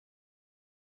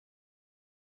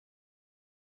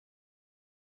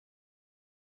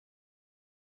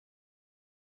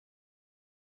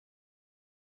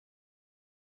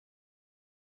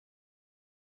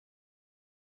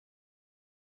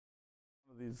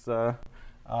these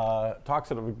talks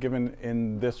that I've been given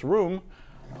in this room.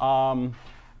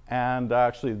 And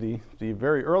actually, the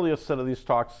very earliest set of these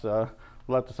talks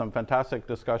led to some fantastic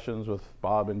discussions with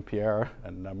Bob and Pierre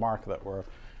and Mark that were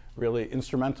really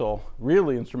instrumental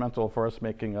for us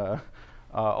making a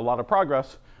lot of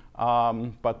progress.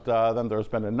 But then there's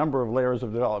been a number of layers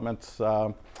of developments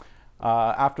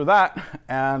after that.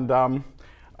 And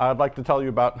I'd like to tell you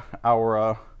about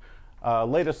our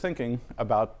latest thinking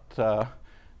about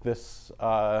this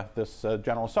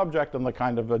general subject and the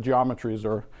kind of geometries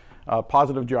or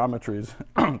positive geometries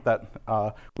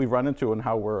that we've run into and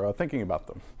how we're thinking about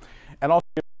them. And also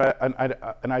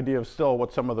an idea of still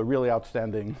what some of the really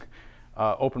outstanding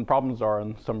open problems are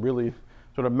and some really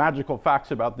sort of magical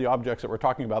facts about the objects that we're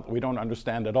talking about that we don't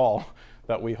understand at all,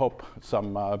 that we hope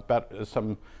some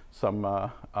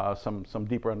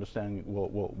deeper understanding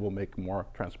will make more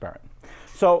transparent.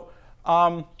 So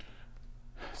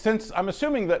since I'm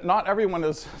assuming that not everyone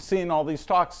has seen all these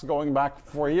talks going back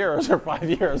 4 years or 5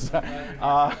 years,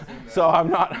 so I'm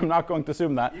not going to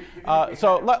assume that.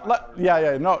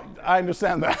 No, I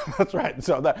understand that. That's right.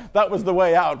 So that was the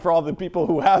way out for all the people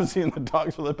who have seen the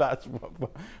talks for the past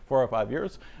 4 or 5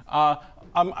 years.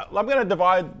 I'm going to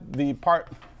divide the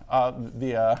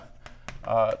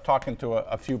talk into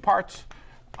a few parts.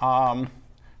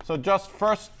 So just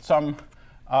first some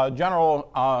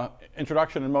general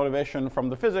introduction and motivation from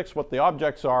the physics, what the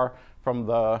objects are from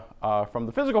the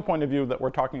physical point of view that we're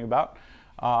talking about.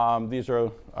 These are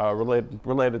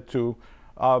related to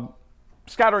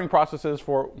scattering processes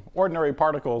for ordinary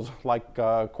particles like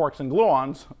quarks and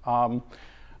gluons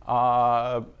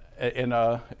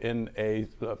in a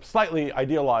slightly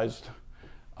idealized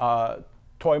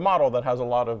toy model that has a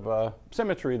lot of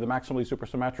symmetry, the maximally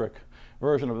supersymmetric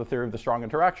version of the theory of the strong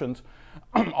interactions.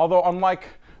 Although unlike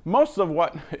most of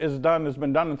what has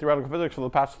been done in theoretical physics for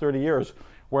the past 30 years,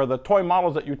 where the toy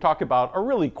models that you talk about are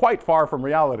really quite far from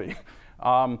reality.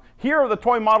 Here, the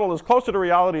toy model is closer to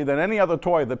reality than any other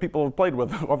toy that people have played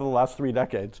with over the last 3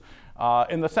 decades,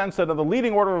 in the sense that in the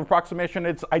leading order of approximation,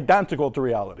 it's identical to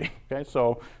reality. Okay?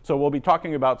 So we'll be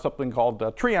talking about something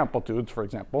called tree amplitudes, for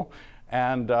example,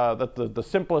 and that the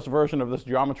simplest version of this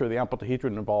geometry, the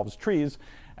amplituhedron, involves trees.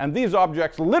 And these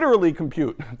objects literally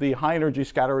compute the high energy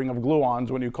scattering of gluons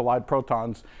when you collide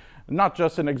protons, not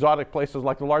just in exotic places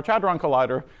like the Large Hadron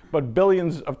Collider, but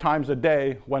billions of times a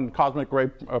day when cosmic ray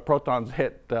protons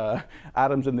hit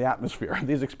atoms in the atmosphere.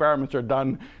 These experiments are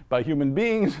done by human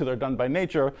beings, they're done by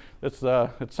nature. It's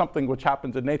something which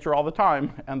happens in nature all the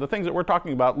time. And the things that we're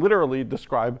talking about literally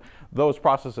describe those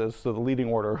processes to the leading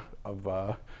order of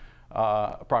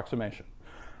approximation.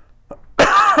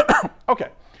 Okay.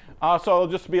 So it'll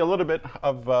just be a little bit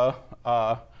of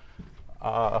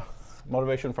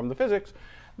motivation from the physics.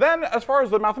 Then, as far as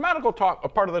the mathematical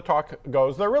part of the talk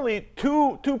goes, there are really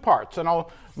two parts. And I'll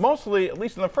mostly, at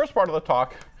least in the first part of the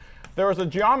talk, there is a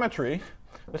geometry.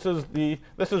 This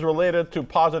is related to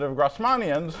positive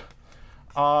Grassmannians,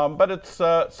 but it's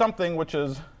something which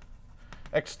is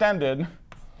extended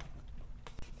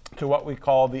to what we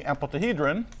call the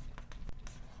amplituhedron.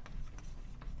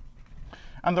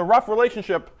 And the rough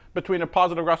relationship between a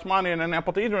positive Grassmannian and an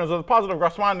amplituhedron is that the positive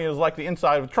Grassmannian is like the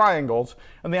inside of triangles,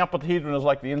 and the amplituhedron is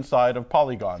like the inside of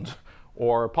polygons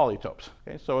or polytopes.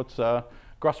 Okay? So it's a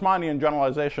Grassmannian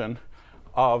generalization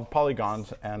of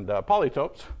polygons and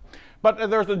polytopes. But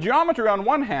there's a geometry on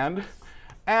one hand,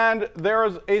 and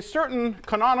there's a certain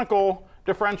canonical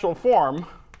differential form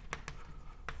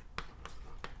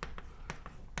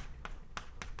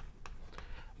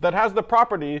that has the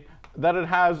property that it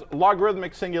has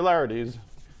logarithmic singularities,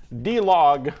 d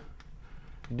log,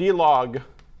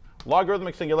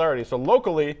 logarithmic singularity. So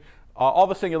locally, all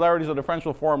the singularities of the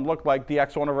differential form look like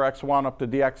dx1 over x1 up to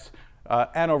dx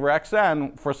n over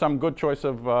xn for some good choice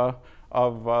of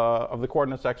the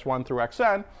coordinates x1 through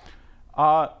xn.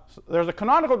 So there's a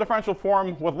canonical differential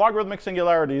form with logarithmic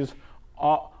singularities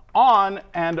on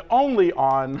and only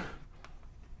on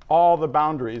all the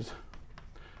boundaries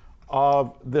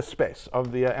of this space,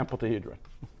 of the amplituhedron.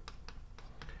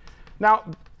 Now,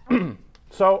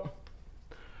 so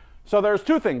there's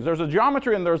two things. There's a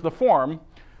geometry and there's the form.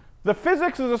 The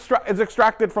physics is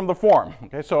extracted from the form.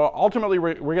 Okay, so ultimately,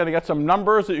 we're going to get some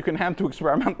numbers that you can hand to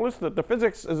experimentalists, that the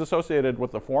physics is associated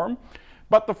with the form.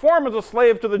 But the form is a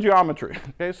slave to the geometry.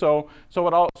 Okay, so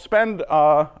what I'll spend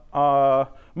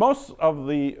most of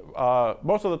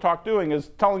the talk doing is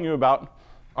telling you about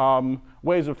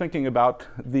ways of thinking about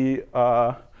the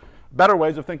better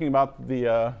ways of thinking about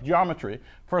the geometry.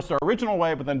 First, our original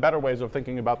way, but then better ways of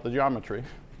thinking about the geometry.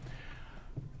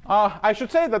 I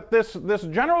should say that this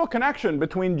general connection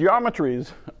between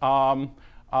geometries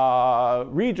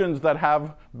regions that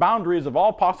have boundaries of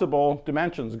all possible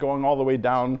dimensions going all the way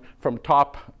down from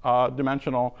top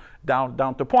dimensional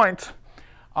down to points,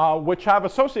 which have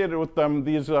associated with them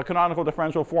these canonical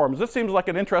differential forms. This seems like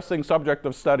an interesting subject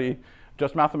of study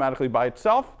just mathematically by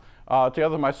itself.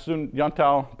 Together with my student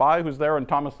Yontel Bai, who's there, and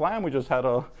Thomas Lamb, we just had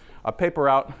a paper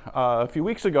out a few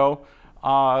weeks ago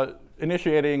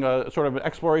initiating a sort of an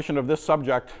exploration of this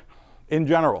subject in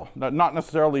general, not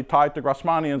necessarily tied to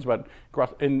Grassmannians, but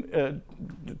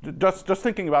just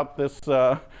thinking about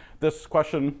this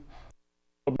question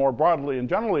more broadly and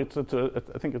generally. I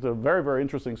think it's a very, very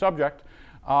interesting subject.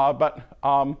 But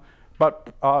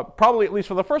probably, at least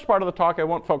for the first part of the talk, I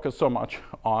won't focus so much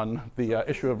on the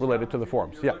issue related to the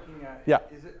forms. Yeah. Yeah.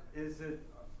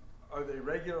 Are they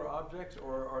regular objects,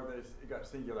 or are they got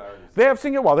singularities? They have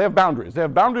they have boundaries. They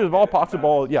have boundaries of all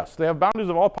possible. Yes, they have boundaries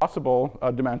of all possible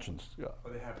dimensions. Yeah. Oh,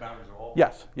 they have boundaries of all.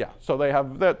 Yes. Yeah. So they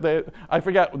have I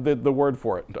forget the word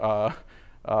for it.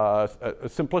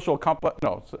 Simplicial complex.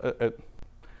 No. Conjecturally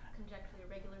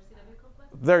irregular CW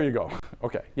complex. There you go.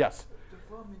 Okay. Yes. The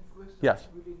form in question, Yes.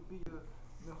 will it be a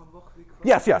meromorphic form?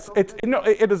 Yes,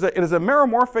 it is a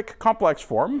meromorphic complex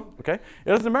form. Okay,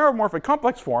 it is a meromorphic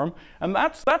complex form, and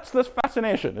that's this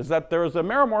fascination, is that there is a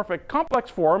meromorphic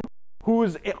complex form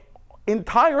whose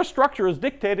entire structure is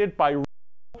dictated by real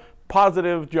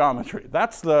positive geometry.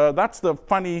 That's the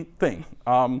funny thing,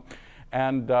 Once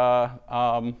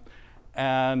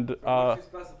you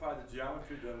specify the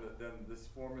geometry, then this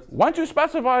form is. Once you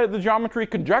specify the geometry,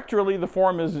 conjecturally the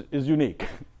form is unique,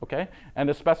 okay, and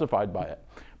is specified by it.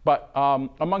 But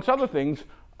amongst other things,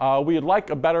 we'd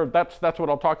like a better. That's what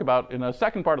I'll talk about in a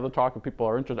second part of the talk if people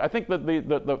are interested. I think that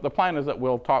the plan is that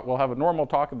we'll have a normal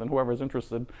talk, and then whoever's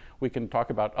interested, we can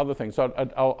talk about other things. So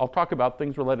I'll talk about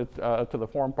things related to the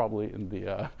form probably in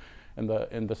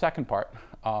the second part.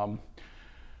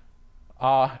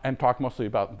 And talk mostly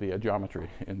about the geometry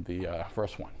in the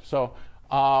first one. So,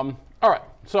 all right.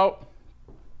 So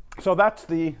that's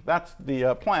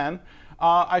the plan.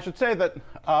 I should say that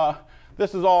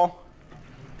this is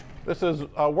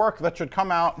work that should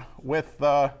come out with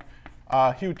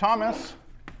Hugh Thomas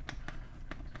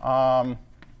and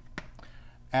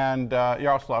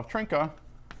Jaroslav Trinka.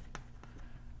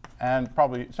 And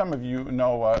probably some of you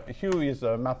know Hugh. He's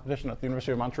a mathematician at the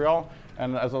University of Montreal.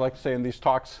 And as I like to say in these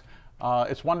talks,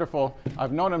 it's wonderful.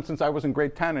 I've known him since I was in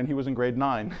grade 10 and he was in grade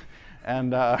 9.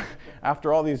 And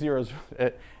after all these years,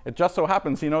 it just so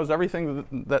happens he knows everything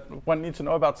that one needs to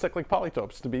know about cyclic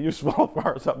polytopes to be useful for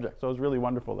our subject. So it was really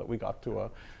wonderful that we got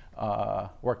to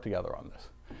work together on this.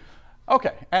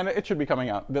 OK, and it should be coming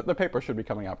out. The paper should be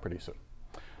coming out pretty soon.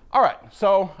 All right,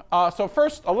 so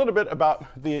first, a little bit about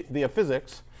the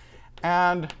physics.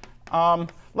 And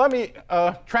let me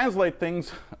translate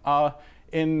things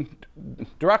in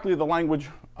directly the language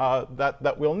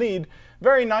that we'll need.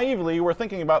 Very naively, we're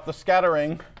thinking about the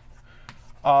scattering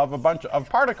of a bunch of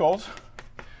particles.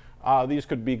 These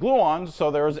could be gluons.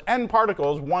 So there's n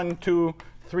particles, 1, 2,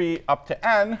 3, up to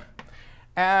n.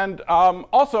 And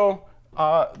also,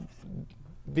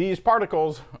 these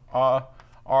particles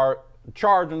are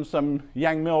charged in some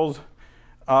Yang-Mills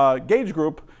gauge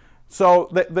group. So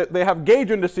they have gauge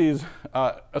indices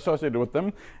associated with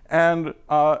them. And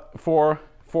for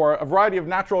a variety of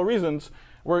natural reasons,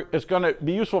 it's going to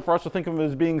be useful for us to think of them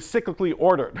as being cyclically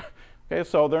ordered. Okay,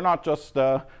 so they're not just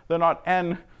they're not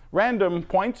n random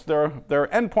points. They're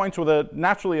n points with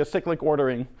naturally a cyclic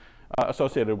ordering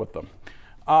associated with them.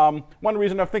 One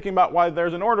reason of thinking about why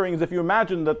there's an ordering is if you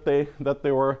imagine that they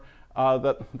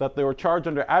were charged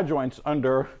under adjoints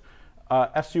under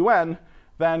SUN,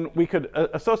 then we could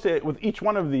associate with each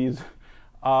one of these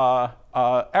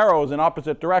arrows in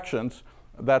opposite directions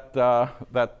that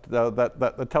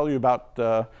tell you about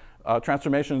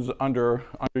transformations under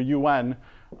UN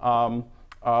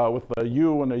with a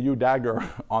U and a U dagger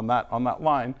on that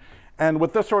line. And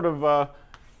with this sort of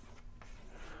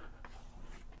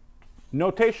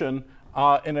notation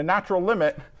in a natural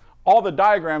limit, all the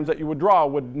diagrams that you would draw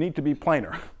would need to be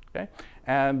planar. Okay?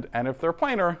 And if they're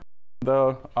planar,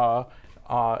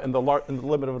 in the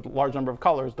limit of a large number of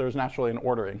colors, there's naturally an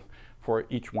ordering for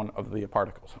each one of the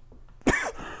particles.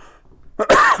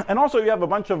 And also, you have a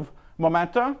bunch of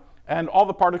momenta, and all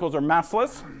the particles are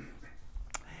massless.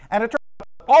 And it turns out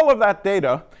that all of that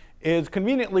data is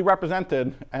conveniently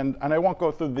represented, and I won't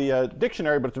go through the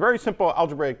dictionary, but it's a very simple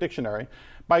algebraic dictionary,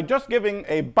 by just giving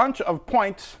a bunch of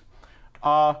points,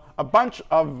 a bunch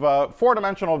of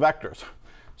four-dimensional vectors.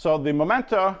 So the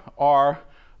momenta are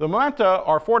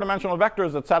four-dimensional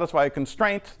vectors that satisfy a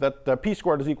constraint that p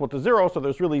squared is equal to 0. So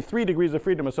there's really 3 degrees of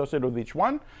freedom associated with each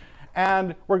one.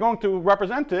 And we're going to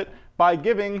represent it by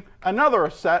giving another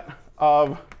set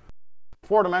of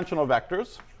four-dimensional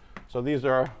vectors. So these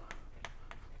are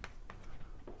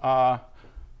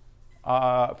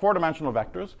four-dimensional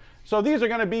vectors. So these are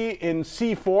going to be in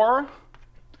C4,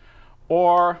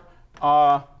 or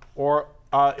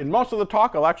in most of the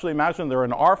talk, I'll actually imagine they're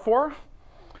in R4.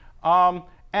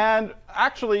 And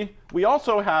actually, we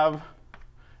also have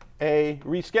a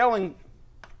rescaling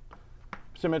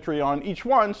symmetry on each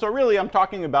one. So really, I'm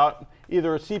talking about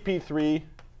either CP3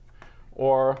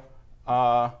 or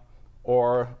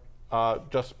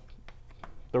just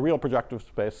the real projective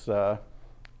space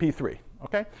P3.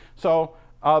 Okay, so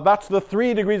that's the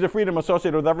 3 degrees of freedom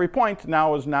associated with every point.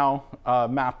 Now is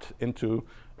mapped into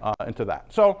that.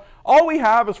 So all we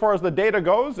have as far as the data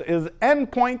goes is n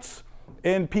points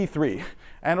in P3.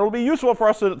 And it'll be useful for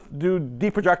us to do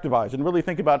deprojectivize and really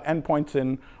think about n points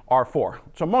in R4.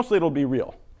 So mostly it'll be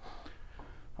real.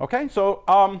 Okay, so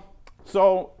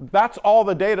that's all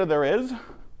the data there is.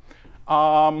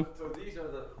 So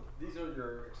these are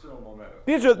your external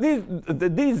momenta.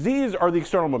 These z's are the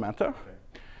external momenta. Okay.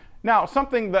 Now,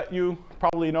 something that you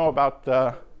probably know about.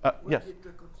 Yes. Did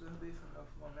the conservation of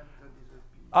momenta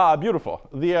disappear? Beautiful.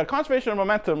 The conservation of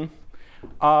momentum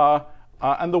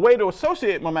and the way to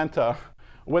associate momenta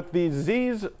with these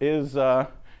z's is the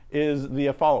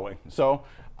following. So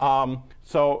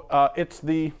it's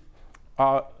the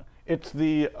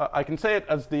I can say it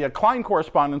as the Klein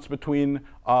correspondence between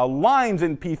lines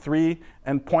in P3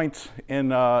 and points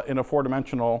in a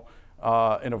four-dimensional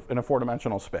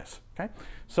space. Okay,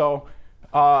 so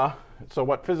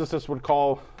what physicists would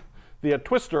call the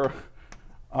twistor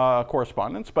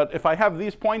correspondence. But if I have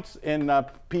these points in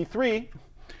P3,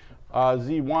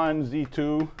 Z1,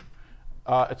 Z2,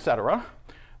 etc.,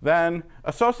 then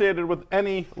associated with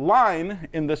any line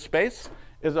in this space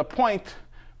is a point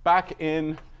back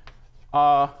in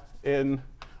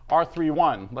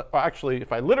R31. Actually,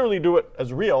 if I literally do it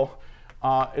as real,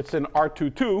 it's in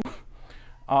R22.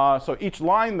 So each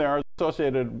line there is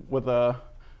associated with a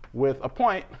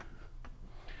point.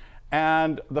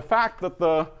 And the fact that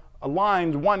the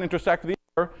lines one intersect the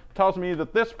other tells me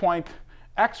that this point,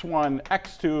 x1,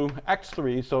 x2,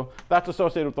 x3, so that's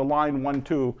associated with the line 1,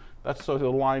 2, that's associated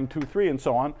with the line 2, 3, and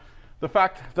so on. The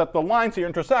fact that the lines here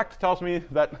intersect tells me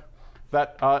that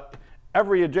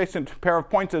every adjacent pair of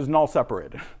points is null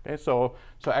separated. Okay, so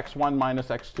x1 minus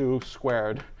x2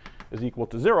 squared is equal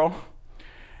to 0.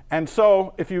 And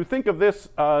so if you think of this,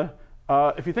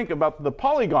 if you think about the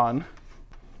polygon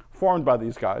formed by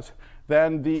these guys,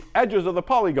 then the edges of the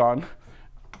polygon,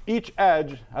 each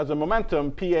edge has a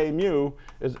momentum, PA mu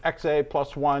is xa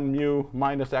plus 1 mu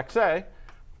minus xa.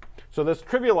 So this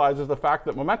trivializes the fact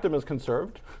that momentum is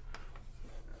conserved,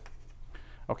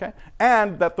 okay,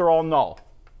 and that they're all null.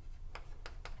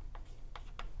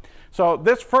 So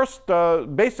this first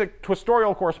basic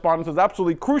twistorial correspondence is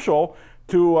absolutely crucial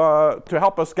to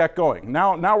help us get going.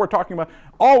 Now we're talking about,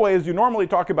 always you normally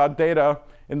talk about data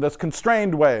in this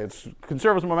constrained way. It's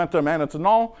conserves momentum and it's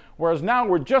null, whereas now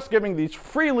we're just giving these,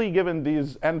 freely given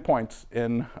these endpoints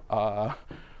in R4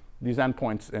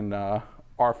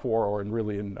 or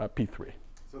really in P3.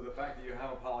 So the fact that you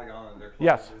have a polygon and they're close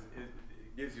Yes.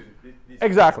 Gives you these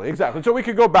Exactly. So we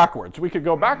could go backwards. We could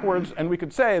go backwards and we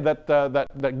could say that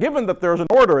given that there's an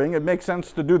ordering, it makes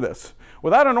sense to do this.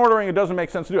 Without an ordering, it doesn't make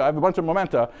sense to do. I have a bunch of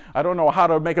momenta. I don't know how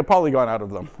to make a polygon out of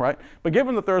them, right? But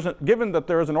given that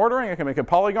there is an ordering, I can make a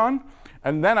polygon,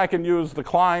 and then I can use the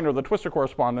Klein or the twistor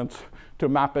correspondence to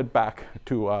map it back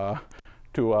to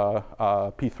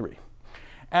P3.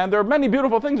 And there are many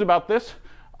beautiful things about this.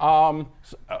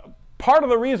 Part of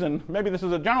the reason, maybe this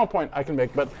is a general point I can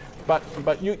make,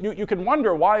 but you can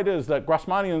wonder why it is that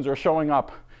Grassmannians are showing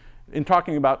up in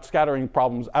talking about scattering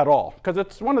problems at all. Because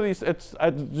it's one of these, it's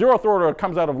at zeroth order, it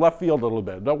comes out of left field a little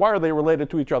bit. Why are they related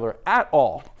to each other at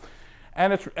all?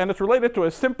 And it's related to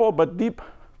a simple but deep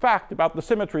fact about the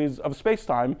symmetries of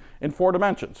space-time in 4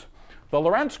 dimensions. The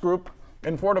Lorentz group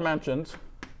in 4 dimensions,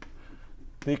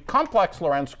 the complex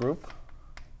Lorentz group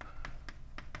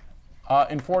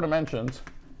in 4 dimensions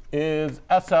is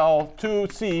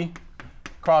SL2C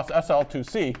cross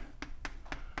SL2C.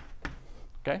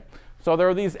 Okay, so there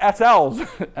are these SLs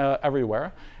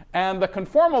everywhere, and the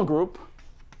conformal group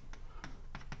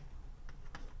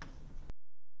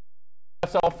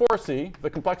SL4C, the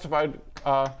complexified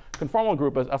conformal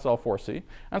group is SL4C.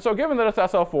 And so given that it's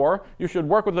SL4, you should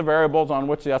work with the variables on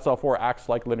which the SL4 acts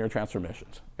like linear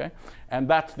transformations. Okay, and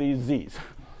that's these Z's.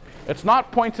 It's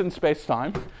not points in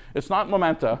space-time. It's not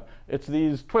momenta. It's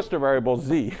these twistor variables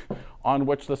Z on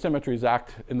which the symmetries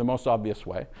act in the most obvious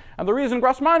way. And the reason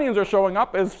Grassmannians are showing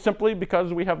up is simply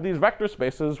because we have these vector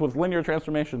spaces with linear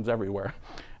transformations everywhere.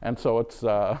 And so it's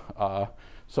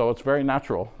very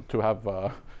natural to have.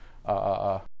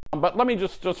 But let me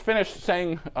just finish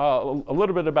saying a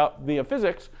little bit about the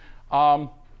physics.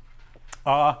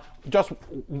 Just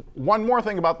one more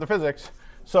thing about the physics.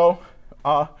 So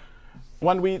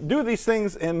when we do these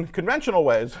things in conventional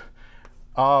ways,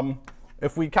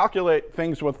 if we calculate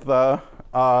things with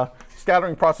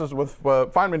scattering process with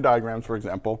Feynman diagrams, for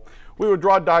example, we would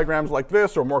draw diagrams like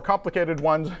this or more complicated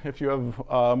ones if you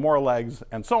have more legs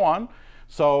and so on.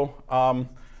 So,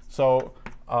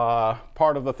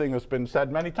 part of the thing that's been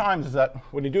said many times is that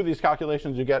when you do these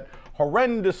calculations, you get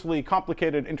horrendously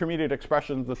complicated intermediate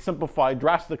expressions that simplify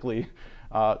drastically,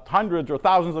 hundreds or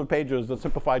thousands of pages that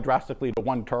simplify drastically to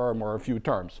one term or a few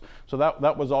terms. So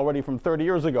that was already from 30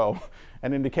 years ago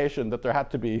an indication that there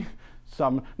had to be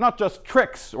some, not just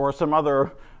tricks or some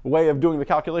other way of doing the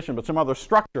calculation, but some other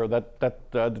structure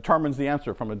that determines the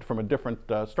answer from a different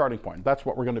starting point. That's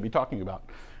what we're going to be talking about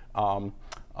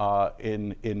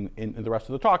in the rest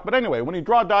of the talk. But anyway, when you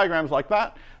draw diagrams like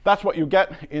that, that's what you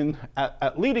get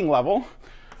at leading level.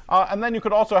 And then you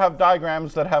could also have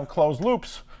diagrams that have closed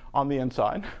loops on the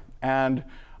inside. And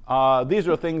these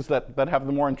are things that have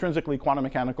the more intrinsically quantum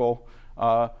mechanical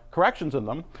corrections in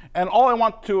them. And all I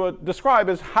want to describe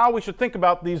is how we should think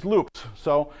about these loops.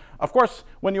 So, of course,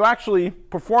 when you actually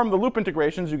perform the loop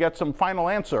integrations, you get some final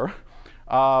answer,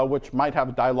 which might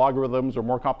have dilogarithms or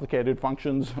more complicated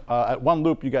functions. At one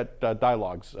loop, you get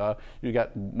dialogues. You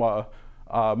get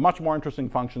much more interesting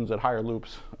functions at higher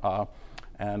loops.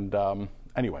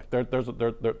 Anyway, there's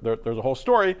a whole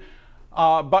story.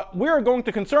 But we're going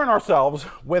to concern ourselves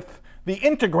with the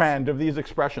integrand of these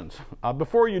expressions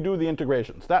before you do the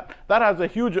integrations. That has a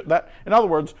huge, in other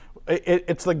words,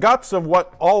 it's the guts of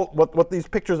what these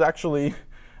pictures actually,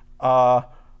 it's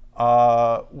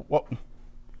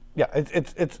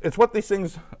what these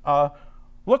things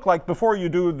look like before you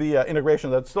do the integration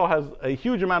that still has a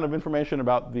huge amount of information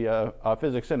about the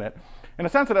physics in it. In a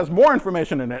sense, it has more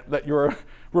information in it that you're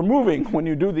removing when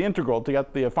you do the integral to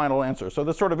get the final answer. So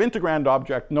this sort of integrand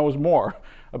object knows more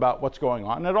about what's going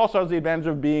on. And it also has the advantage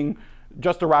of being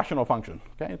just a rational function.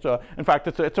 Okay? In fact,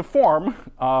 it's a form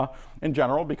in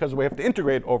general because we have to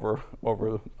integrate over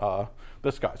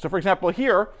this guy. So for example,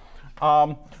 here,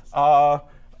 but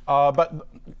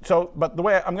the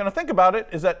way I'm going to think about it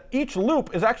is that each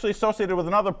loop is actually associated with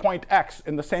another point x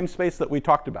in the same space that we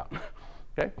talked about.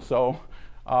 Okay? So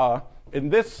in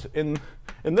this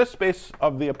space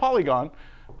of the polygon,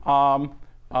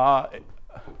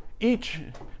 each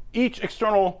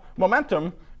external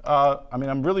momentum, I mean,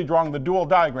 I'm really drawing the dual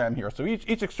diagram here. So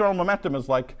each external momentum is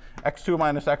like x2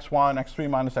 minus x1, x3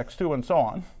 minus x2, and so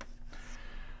on.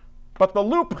 But the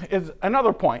loop is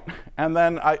another point, and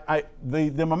then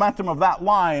the momentum of that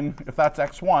line, if that's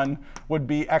x1, would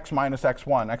be x minus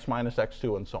x1, x minus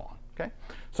x2, and so on. Okay?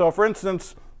 So for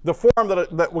instance, the form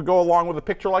that would go along with a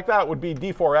picture like that would be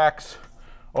d4x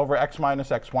over x minus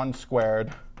x1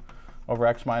 squared over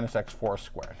x minus x4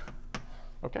 squared.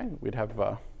 Okay, we'd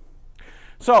have.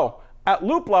 So at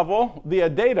loop level, the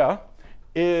data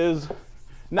is,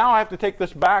 now I have to take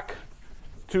this back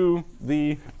to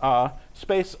the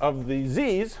space of the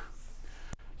z's.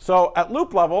 So at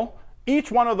loop level,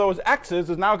 each one of those x's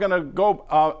is now going to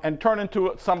go and turn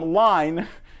into some line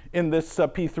in this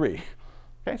P3.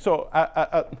 Okay, so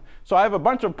I have a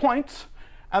bunch of points,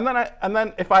 and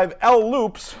then if I have L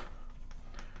loops,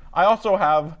 I also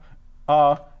have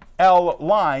L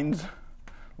lines.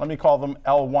 Let me call them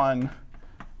L1,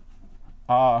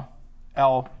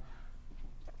 L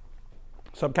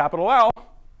subcapital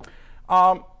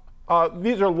L.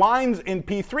 These are lines in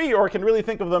P3, or I can really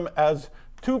think of them as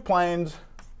two planes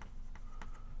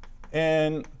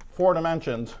in 4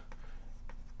 dimensions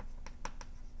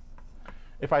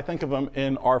if I think of them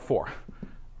in R4.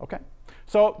 Okay?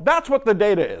 So that's what the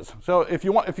data is. So if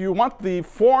you want the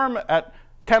form at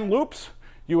 10 loops,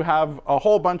 you have a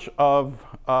whole bunch of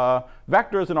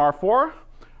vectors in R4,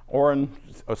 or in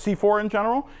C4 in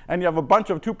general, and you have a bunch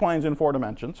of 2 planes in 4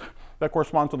 dimensions that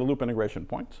correspond to the loop integration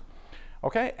points.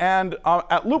 Okay? And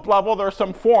at loop level, there's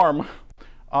some form.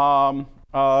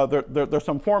 There's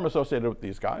some form associated with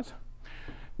these guys.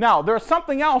 Now, there's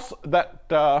something else that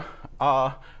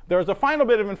there's a final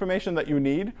bit of information that you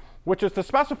need, which is to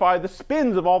specify the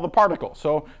spins of all the particles.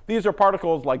 So these are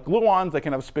particles like gluons. They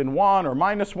can have spin 1 or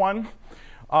minus 1.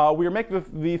 We make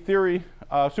the theory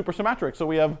supersymmetric. So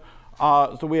we have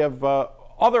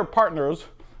other partners.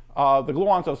 The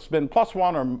gluons have spin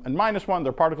 +1 and -1.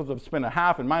 Their particles have spin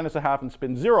 1/2 and -1/2 and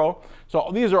spin 0. So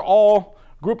these are all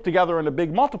grouped together in a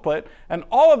big multiplet, and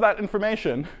all of that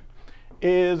information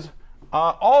is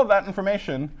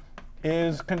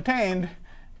contained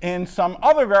in some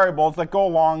other variables that go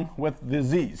along with the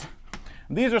z's.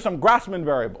 These are some Grassmann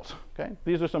variables. Okay?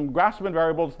 These are some Grassmann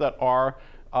variables that are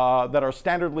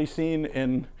standardly seen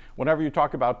in whenever you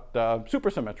talk about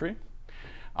supersymmetry.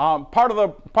 Part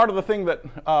of the thing that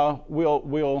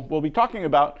we'll be talking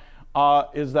about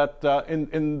is that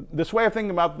in this way of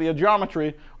thinking about the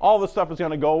geometry, all this stuff is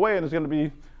going to go away and is going to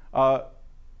be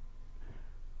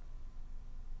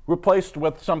replaced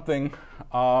with something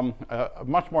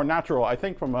much more natural, I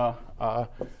think, from a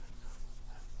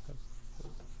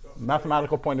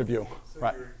mathematical point of view. So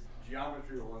right. your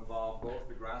geometry will involve both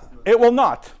the Grassmann. It will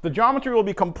not. The geometry will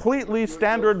be completely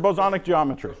standard bosonic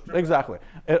geometry. Exactly.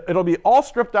 It'll be all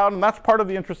stripped out, and that's part of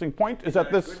the interesting point. Is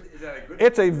that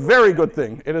it's a very good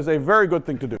thing. It is a very good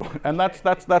thing to do, and that's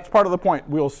part of the point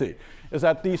we'll see. Is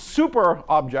that these super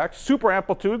objects, super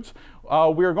amplitudes,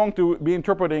 we are going to be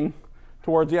interpreting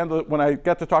towards the end of when I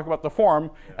get to talk about the form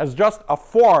as just a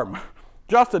form,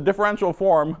 just a differential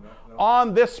form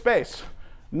on this space.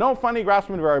 No funny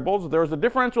Grassmann variables. There's a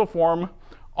differential form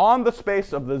on the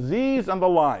space of the z's and the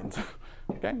lines.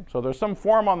 Okay, so there's some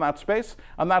form on that space,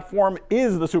 and that form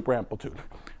is the superamplitude.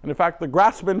 And in fact, the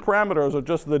Grassmann parameters are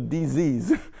just the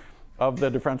dz's of the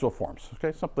differential forms.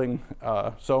 Okay, something.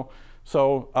 So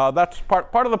that's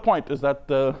part of the point is that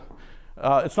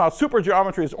it's not super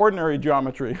geometry; it's ordinary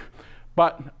geometry,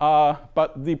 but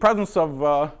the presence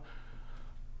of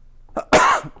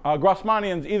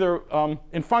Grassmannians either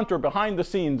in front or behind the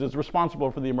scenes is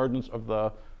responsible for the emergence of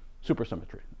the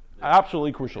supersymmetry.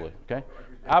 Absolutely crucially, okay?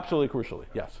 Absolutely crucially,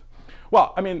 yes.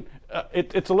 Well, I mean,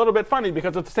 it's a little bit funny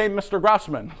because it's the same Mr.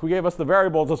 Grassmann who gave us the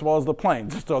variables as well as the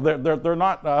planes. So they're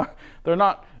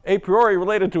not a priori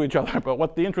related to each other. But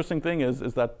what the interesting thing is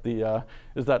that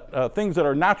things that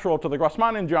are natural to the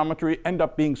Grassmannian geometry end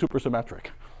up being supersymmetric.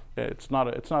 It's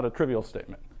not a trivial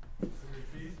statement.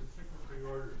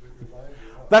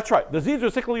 That's right. The z's are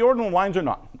cyclically ordered and the lines are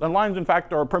not. The lines, in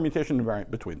fact, are a permutation invariant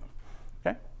between them.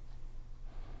 Okay?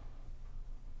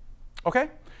 Okay?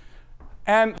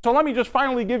 And so let me just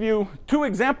finally give you two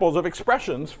examples of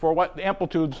expressions for what the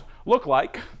amplitudes look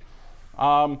like,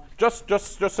 just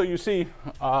so you see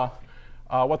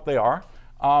what they are.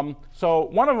 So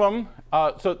one of them,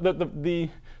 so the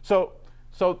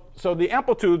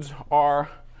amplitudes are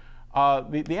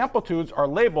the amplitudes are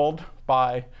labeled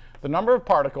by the number of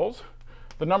particles,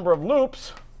 the number of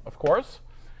loops, of course,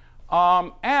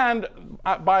 and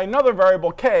by another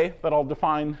variable k that I'll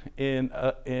define in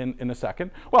a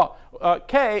second. Well,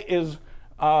 k is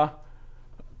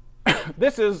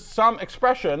this is some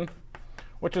expression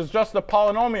which is just a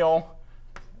polynomial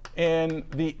in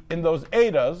those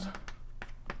etas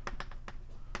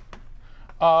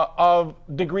of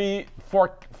degree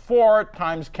 4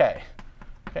 times k.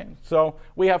 Okay, so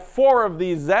we have 4 of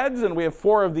these z's and we have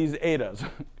 4 of these etas.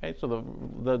 Okay, so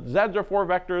the z's are 4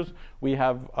 vectors. We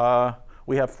have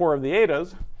 4 of the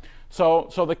etas. So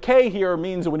the k here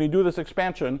means that when you do this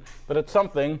expansion, that it's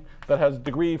something that has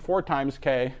degree 4 times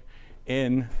k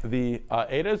in the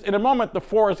etas. In a moment, the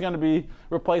 4 is going to be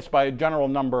replaced by a general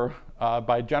number,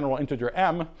 by general integer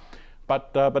m.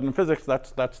 But in physics,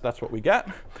 that's what we get.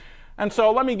 And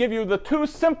so let me give you the two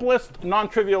simplest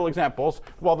non-trivial examples.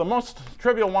 Well, the most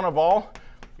trivial one of all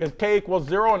is k equals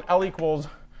 0 and L equals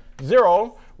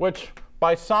 0, which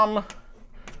by some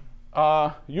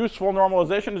useful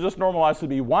normalization is just normalized to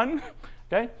be 1.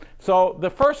 Okay? So the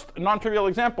first non-trivial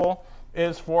example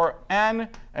is for n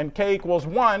and k equals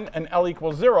 1 and L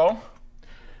equals 0.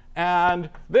 And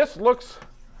this was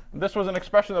an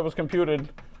expression that was computed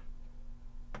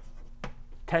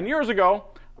 10 years ago.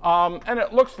 And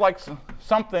it looks like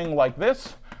something like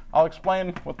this. I'll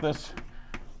explain what this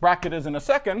bracket is in a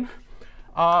second.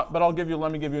 But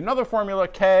let me give you another formula.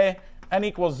 K, n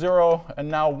equals 0, and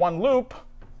now 1 loop.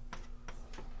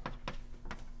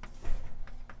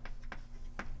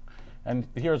 And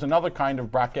here's another kind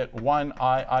of bracket,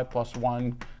 1i plus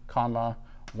 1, comma,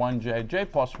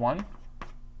 1j plus 1.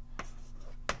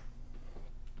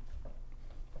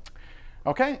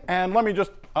 OK, and let me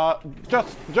just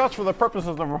for the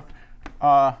purposes of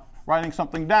writing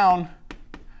something down,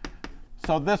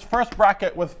 so this first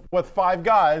bracket with 5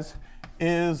 guys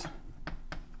is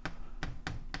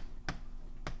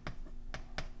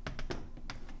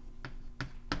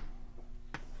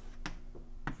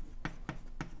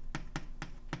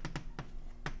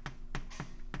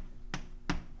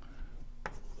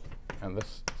and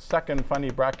this second funny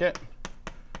bracket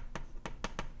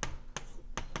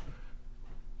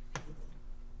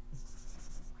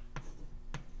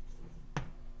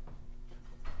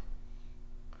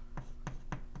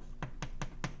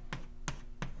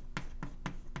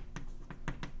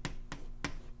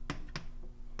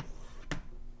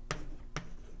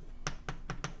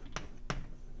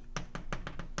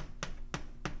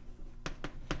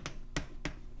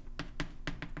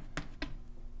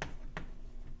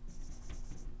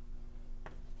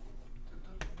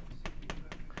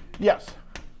Yes.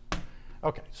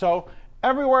 Okay. So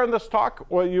everywhere in this talk,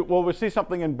 we'll see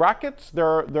something in brackets.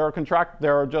 They're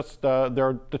just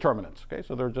they're determinants. Okay.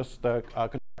 So they're just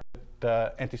contracted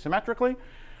antisymmetrically.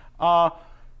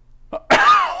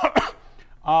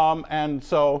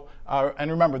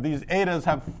 And remember, these etas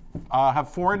have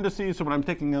 4 indices. So when I'm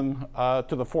taking them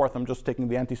to the 4th, I'm just taking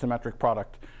the antisymmetric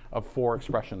product of 4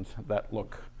 expressions that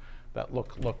look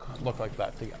like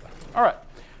that together. All right.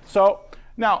 So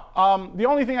now the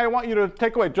only thing I want you to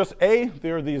take away, just A,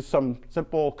 there are some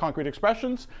simple concrete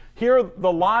expressions. Here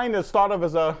the line is thought of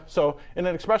as so in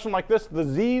an expression like this, the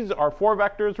z's are 4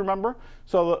 vectors, remember?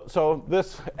 So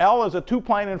this L is a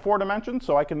 2-plane in 4 dimensions.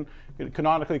 So I can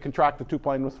canonically contract the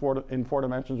 2-plane in 4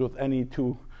 dimensions with any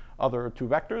other 2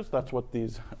 vectors. That's what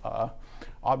these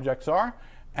objects are.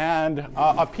 And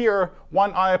up here,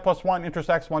 1i plus 1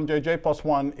 intersects 1jj plus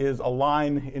 1 is a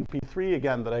line in P3,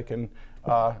 again, that I can,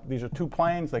 these are 2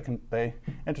 planes. They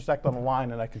intersect on a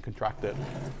line, and I can contract it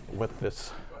with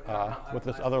this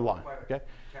other line. Okay?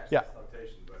 Yeah.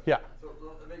 Yeah. So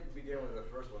let me begin with the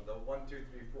first one, the 1, 2,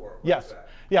 3, 4. Yes.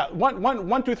 Yeah.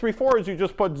 1, 2, 3, 4 is you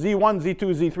just put z1,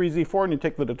 z2, z3, z4, and you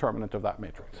take the determinant of that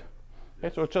matrix.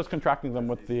 Okay, so it's just contracting them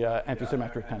with the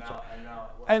antisymmetric tensor.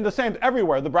 And the same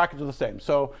everywhere. The brackets are the same.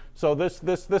 So this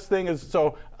thing is,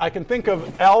 so I can think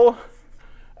of L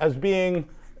as being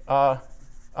I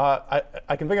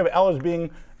can think of L as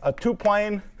being a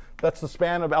 2-plane. That's the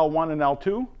span of L1 and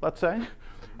L2, let's say.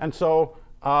 And so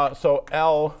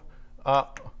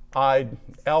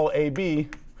LAB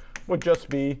would just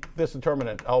be this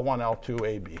determinant, L1, L2,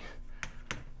 AB.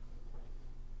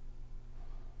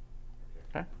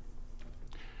 Okay.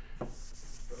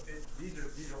 So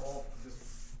these are all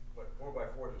just what, 4 by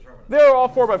 4 determinants. They're all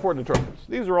 4 by 4 determinants.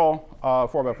 These are all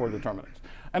 4 by 4 determinants.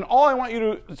 And all I want you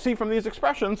to see from these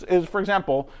expressions is, for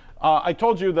example, I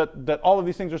told you that all of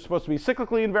these things are supposed to be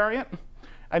cyclically invariant,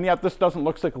 and yet this doesn't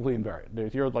look cyclically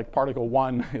invariant. Here, like particle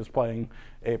 1 is playing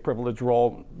a privileged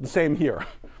role. The same here.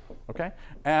 Okay?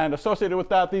 And associated with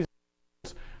that, these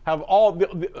have all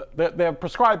they have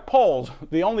prescribed poles.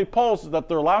 The only poles that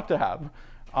they're allowed to have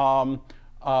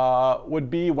would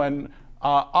be when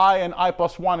I and I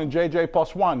plus 1 and jj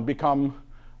plus 1 become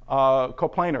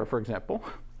coplanar, for example,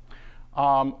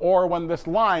 or when this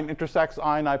line intersects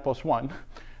I and I plus 1.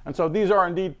 And so these are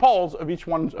indeed poles of each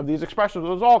one of these expressions.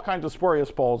 There's all kinds of spurious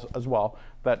poles as well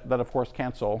that of course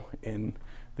cancel in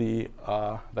the sum.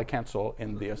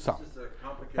 This is a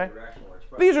complicated rational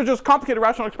expression. These are just complicated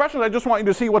rational expressions. I just want you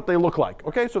to see what they look like.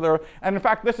 Okay, so and in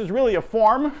fact, this is really a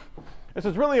form. This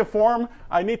is really a form.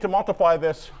 I need to multiply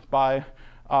this by.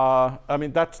 I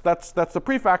mean, that's the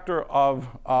prefactor of.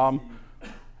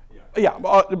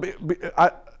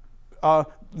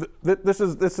 This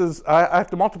is. I have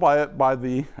to multiply it by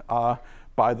the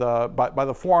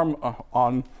form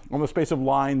on the space of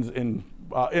lines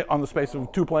on the space of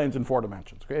 2 planes in 4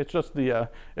 dimensions. Okay, it's just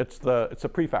it's a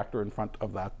prefactor in front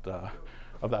of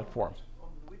that form.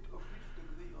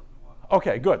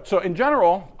 Okay, good. So in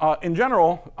general,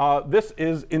 this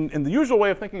is in the usual way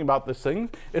of thinking about this thing.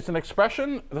 It's an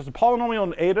expression. There's a polynomial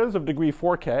in etas of degree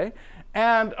 4k,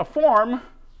 and a form,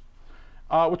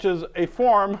 which is a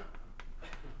form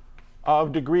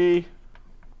of degree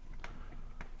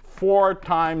 4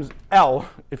 times L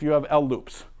if you have L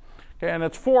loops. Okay, and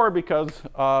it's 4 because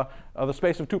the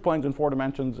space of 2 planes in 4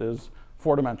 dimensions is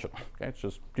 4-dimensional. Okay, it's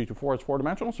just G24 is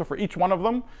 4-dimensional. So for each one of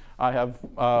them, I have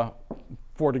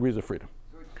 4 degrees of freedom.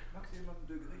 So it's maximum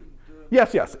degree.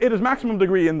 Yes, it is maximum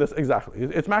degree in this exactly.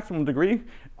 It's maximum degree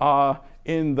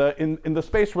in the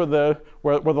space where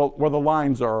the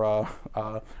lines are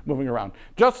moving around.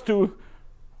 Just to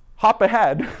hop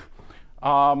ahead,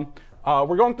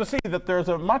 we're going to see that there's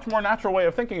a much more natural way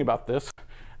of thinking about this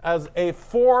as a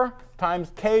 4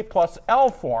 times k plus L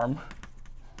form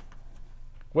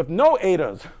with no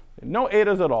etas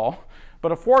at all,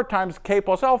 but a 4 times k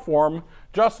plus L form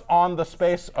just on the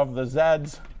space of the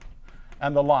z's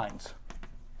and the lines.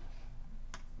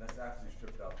 That's after you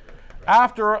stripped out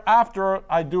the After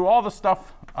I do all the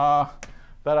stuff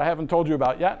that I haven't told you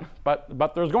about yet,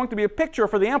 but there's going to be a picture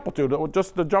for the amplitude.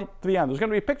 Just to jump to the end, there's going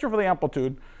to be a picture for the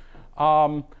amplitude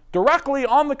directly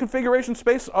on the configuration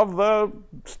space of the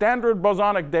standard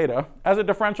bosonic data as a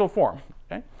differential form.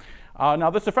 Okay? Now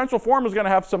this differential form is going to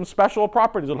have some special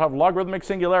properties. It'll have logarithmic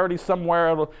singularity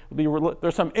somewhere.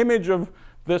 There's some image of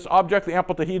this object, the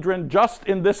amplituhedron, just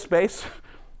in this space.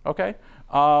 Okay?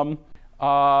 And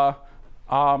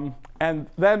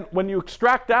then when you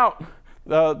extract out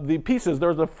the pieces,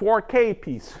 there's a 4k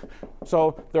piece.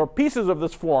 So there are pieces of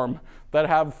this form that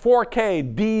have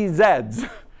 4k dz's.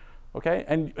 Okay,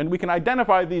 and we can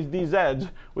identify these dz's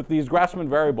with these Grassmann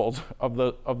variables of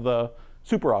the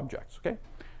super objects. Okay,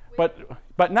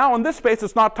 but now in this space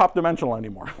it's not top dimensional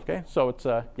anymore. Okay, so it's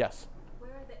yes.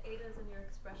 Where are the etas in your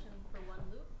expression for one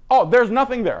loop? Oh, there's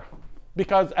nothing there,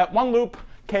 because at one loop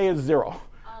k is 0.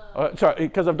 Sorry,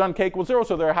 because I've done k equals 0,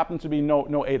 so there happens to be no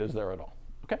etas there at all.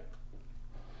 Okay.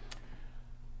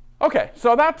 Okay,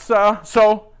 so that's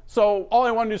so all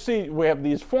I wanted to see, we have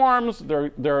these forms.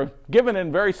 They're given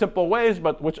in very simple ways,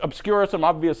 but which obscure some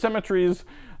obvious symmetries.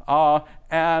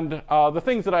 And the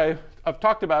things that I've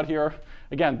talked about here,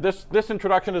 again, this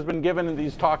introduction has been given in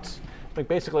these talks like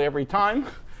basically every time.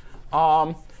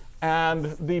 And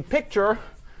the picture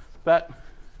that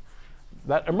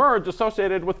emerged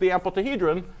associated with the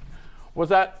amplituhedron was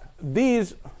that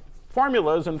these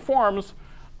formulas and forms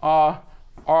are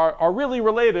really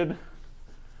related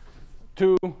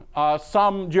to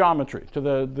some geometry, to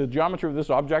the geometry of this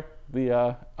object,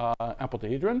 the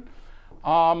amplituhedron.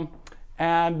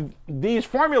 And these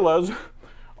formulas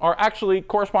are actually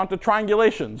correspond to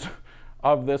triangulations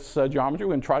of this geometry.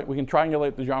 We can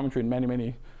triangulate the geometry in many,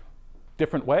 many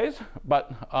different ways,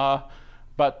 but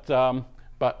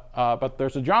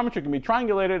there's a geometry that can be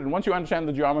triangulated, and once you understand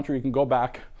the geometry, you can go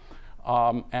back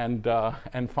and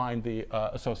find the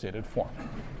associated form.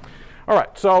 All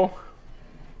right, so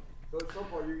so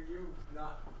far you've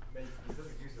not made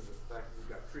specific use of the fact that you've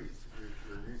got trees.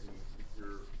 You're using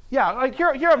your. Yeah, like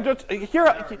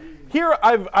here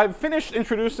I've finished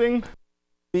introducing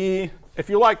the, if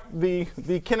you like, the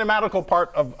kinematical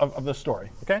part of the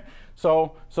story. Okay,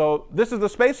 so this is the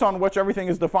space on which everything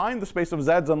is defined, the space of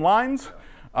z's and lines,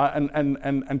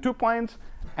 and two planes,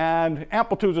 and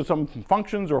amplitudes are some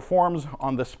functions or forms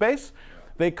on this space.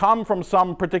 They come from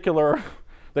some particular.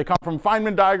 They come from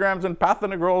Feynman diagrams and path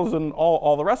integrals and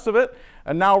all the rest of it.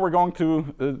 And now we're going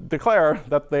to declare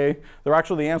that they're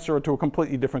actually the answer to a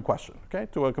completely different question, okay?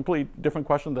 To a completely different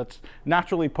question that's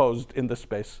naturally posed in this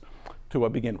space to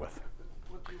begin with.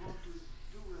 What you want to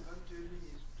do eventually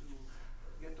is to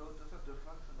get out of the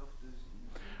function of the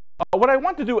z. What I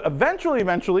want to do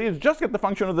eventually is just get the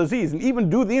function of the z's and even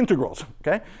do the integrals,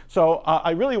 okay? So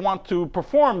I really want to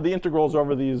perform the integrals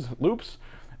over these loops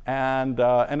and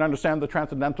understand the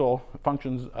transcendental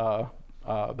functions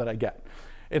that I get.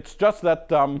 It's just that,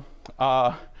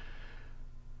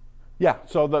 yeah,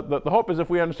 so the hope is if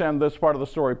we understand this part of the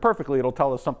story perfectly, it'll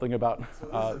tell us something about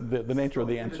the nature of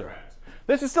the answer.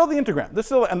 This is still the integrand.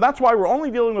 And that's why we're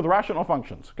only dealing with rational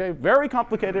functions, okay? Very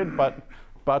complicated, but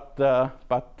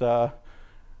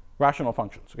rational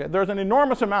functions, okay? There's an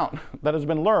enormous amount that has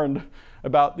been learned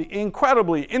about the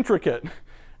incredibly intricate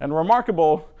and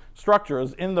remarkable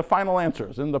structures in the final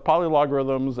answers, in the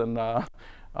polylogarithms, and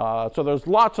so there's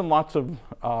lots and lots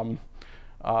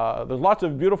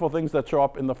of beautiful things that show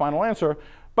up in the final answer,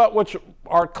 but which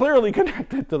are clearly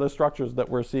connected to the structures that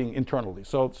we're seeing internally.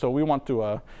 So we want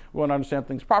to understand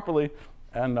things properly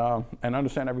and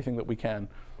understand everything that we can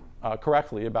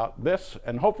correctly about this,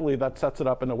 and hopefully that sets it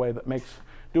up in a way that makes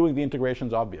doing the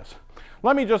integrations obvious.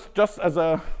 Let me just as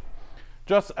a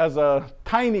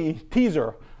tiny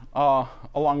teaser.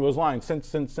 Along those lines,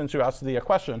 since you asked the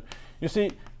question, you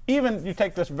see, even you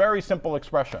take this very simple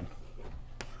expression,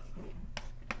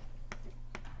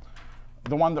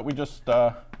 the one that we just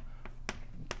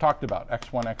talked about,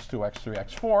 x1, x2, x3,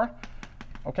 x4,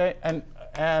 okay,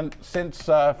 and since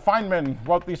Feynman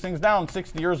wrote these things down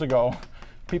 60 years ago,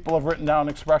 people have written down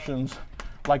expressions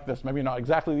like this. Maybe not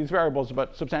exactly these variables,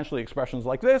 but substantially expressions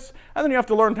like this. And then you have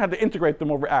to learn how to integrate them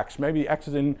over x. Maybe x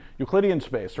is in Euclidean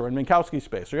space or in Minkowski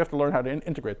space, so you have to learn how to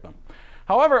integrate them.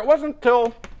 However, it wasn't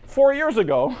until 4 years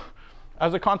ago,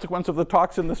 as a consequence of the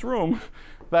talks in this room,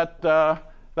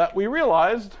 that we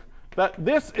realized that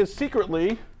this is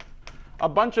secretly a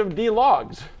bunch of d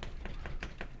logs.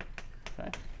 Okay?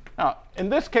 Now, in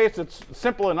this case, it's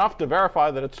simple enough to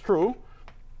verify that it's true.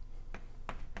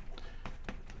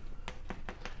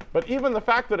 But even the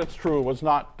fact that it's true was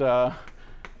not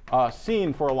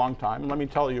seen for a long time. Let me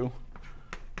tell you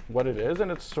what it is. And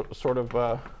it's sort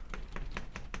of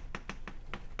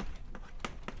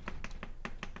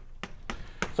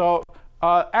so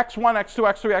x1, x2,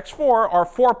 x3, x4 are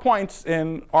 4 points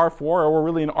in R4, or we're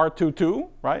really in R22,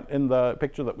 right, in the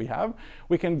picture that we have.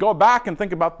 We can go back and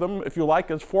think about them, if you like,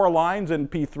 as 4 lines in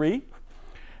P3.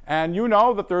 And you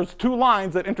know that there's 2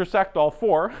 lines that intersect all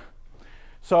 4.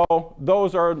 So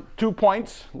those are 2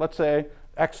 points, let's say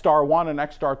x star 1 and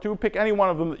x star 2. Pick any one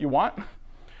of them that you want.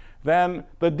 Then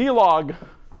the d log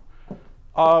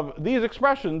of these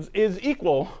expressions is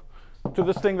equal to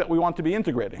this thing that we want to be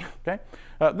integrating. Okay?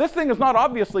 This thing is not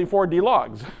obviously 4 d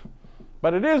logs,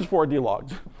 but it is 4 d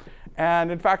logs.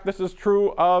 And in fact, this is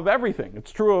true of everything.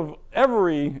 It's true of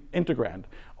every integrand.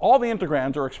 All the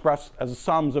integrands are expressed as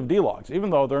sums of d-logs, even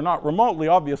though they're not remotely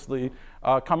obviously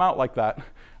come out like that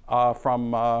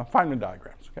from Feynman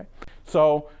diagrams. Okay?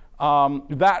 So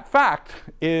that fact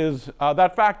is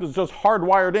just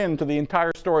hardwired into the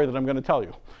entire story that I'm going to tell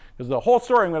you. Because the whole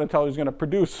story I'm going to tell you is going to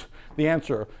produce the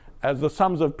answer as the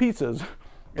sums of pieces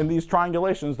in these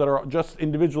triangulations that are just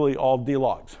individually all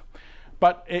d-logs.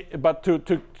 But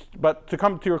to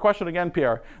come to your question again,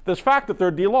 Pierre, this fact that they're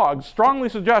d-logs strongly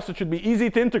suggests it should be easy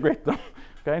to integrate them.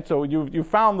 Okay, so you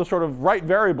found the sort of right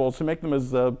variables to make them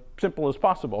as simple as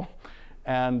possible,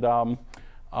 and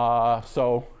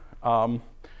so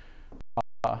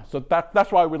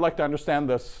that's why we'd like to understand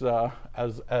this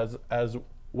as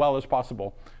well as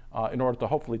possible in order to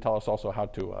hopefully tell us also how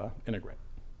to integrate.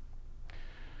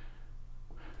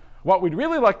 What we'd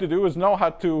really like to do is know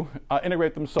how to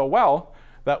integrate them so well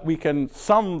that we can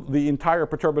sum the entire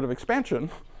perturbative expansion,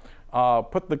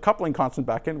 put the coupling constant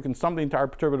back in. We can sum the entire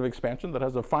perturbative expansion that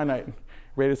has a finite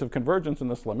radius of convergence in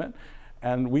this limit.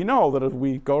 And we know that if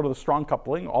we go to the strong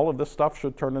coupling, all of this stuff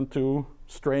should turn into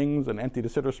strings and empty de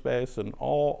Sitter space, and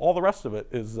all the rest of it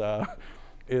is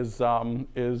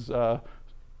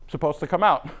supposed to come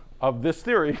out of this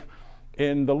theory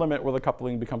in the limit where the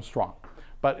coupling becomes strong.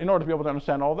 But in order to be able to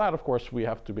understand all that, of course, we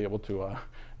have to be able to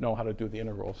know how to do the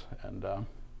integrals and so on.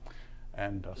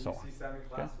 Do you see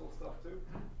semi-classical stuff too?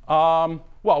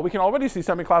 Well, we can already see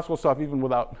semi-classical stuff even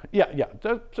without.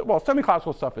 Well,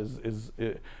 semi-classical stuff is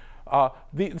the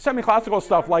semi-classical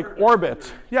stuff like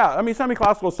orbits. Yeah, I mean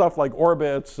semi-classical stuff like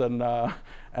orbits and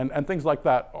things like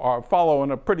that follow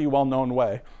in a pretty well-known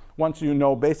way. Once you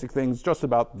know basic things just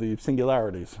about the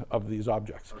singularities of these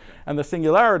objects. Okay. And the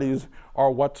singularities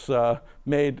are what's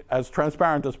made as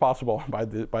transparent as possible by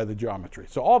the geometry.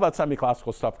 So all that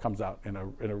semi-classical stuff comes out in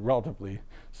a relatively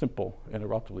simple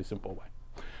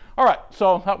way. All right,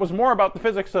 so that was more about the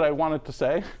physics that I wanted to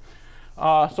say.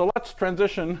 So let's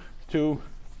transition to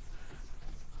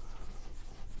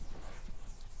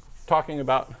talking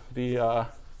about the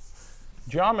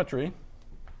geometry.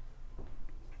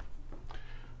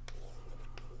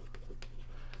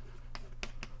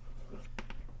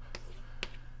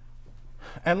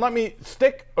 And let me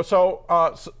stick. So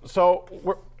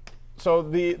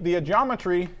the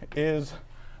geometry is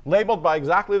labeled by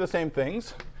exactly the same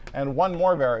things, and one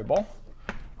more variable.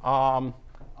 Well,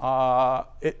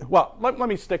 let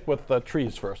me stick with the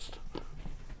trees first.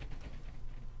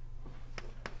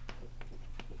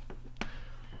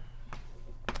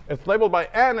 It's labeled by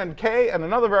n and k and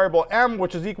another variable m,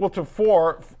 which is equal to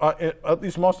 4, at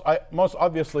least most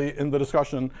obviously in the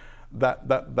discussion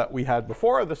that we had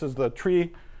before. This is the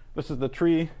tree. This is the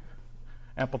tree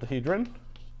amplituhedron.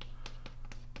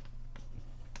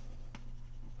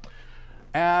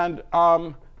 And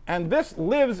this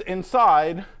lives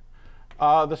inside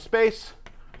the space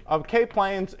of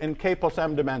k-planes in k plus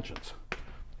m dimensions.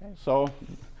 Okay,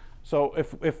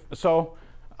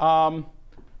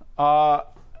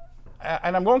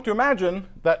 and I'm going to imagine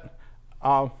that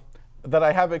that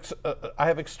I have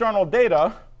external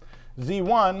data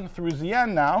z1 through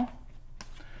zn now,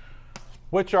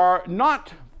 which are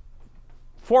not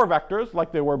 4 vectors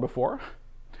like they were before,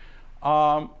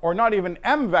 or not even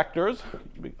m vectors,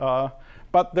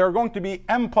 but they're going to be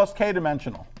m plus k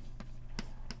dimensional.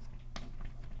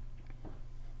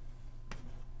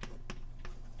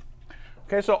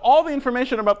 Okay, so all the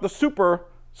information about the super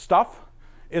stuff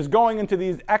is going into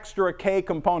these extra k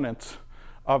components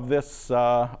of this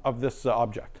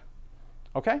object.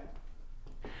 Okay?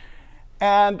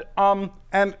 And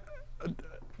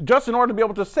just in order to be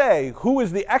able to say who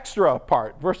is the extra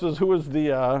part versus who is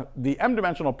the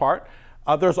m-dimensional part,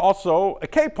 there's also a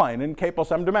k-plane in k plus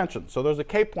m dimensions. So there's a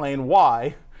k-plane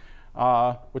y,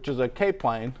 which is a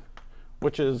k-plane,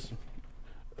 which is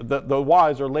the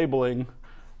y's are labeling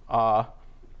the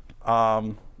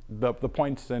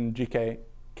points in gk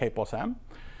k plus m.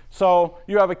 So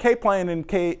you have a k-plane in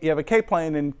k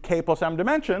plus m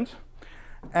dimensions,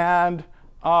 and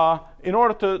in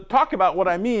order to talk about what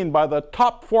I mean by the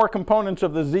top 4 components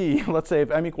of the z, let's say if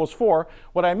m equals 4,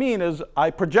 what I mean is I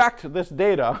project this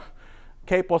data,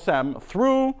 k plus m,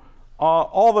 through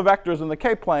all the vectors in the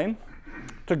k-plane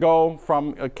to go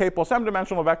from k plus m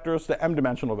dimensional vectors to m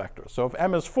dimensional vectors. So if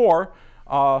m is 4,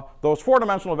 those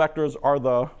 4-dimensional vectors are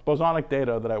the bosonic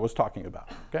data that I was talking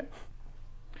about. Okay?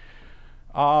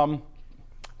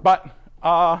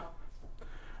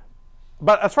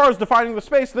 But as far as defining the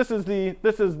space, this is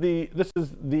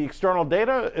the external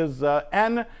data is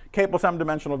n k plus m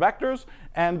dimensional vectors,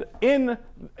 and in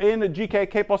gk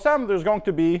k plus m there's going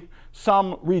to be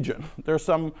some region. There's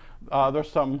some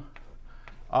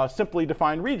simply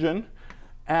defined region.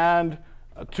 And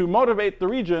to motivate the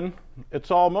region,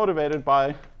 it's all motivated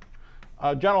by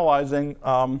generalizing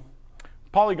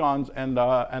polygons and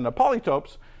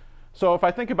polytopes. So if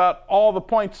I think about all the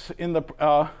points in the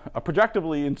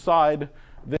projectively inside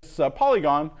this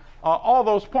polygon, all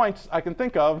those points I can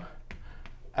think of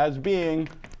as being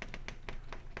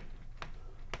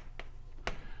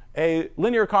a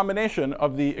linear combination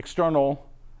of the external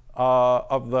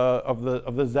of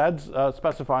the z's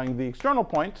specifying the external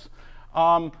points,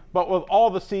 but with all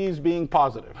the c's being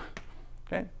positive.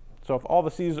 Okay, so if all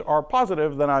the c's are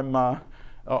positive, then I'm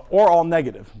or all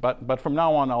negative. But from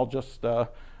now on, I'll just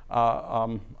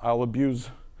I'll abuse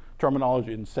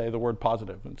terminology and say the word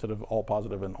positive instead of all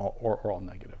positive and all, or all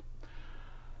negative.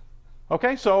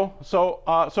 Okay, so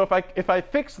if I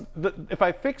fix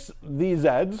these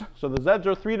z's, so the z's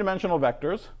are three-dimensional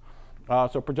vectors.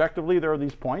 So projectively, there are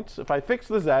these points. If I fix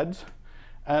the z's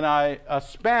and I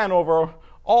span over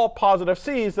all positive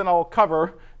c's, then I'll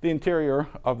cover the interior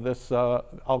of this.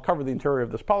 I'll cover the interior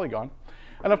of this polygon.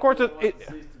 And of course,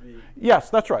 yes,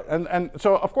 that's right. And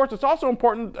so of course, it's also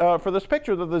important for this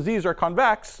picture that the z's are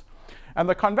convex, and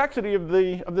the convexity of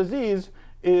the z's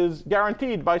is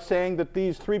guaranteed by saying that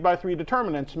these 3×3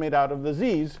 determinants made out of the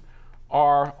z's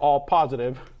are all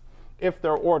positive if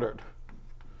they're ordered.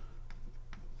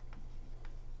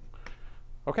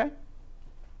 Okay?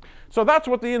 So that's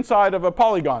what the inside of a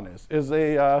polygon is. There's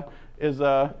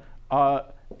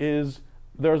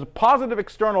positive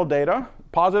external data,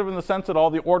 positive in the sense that all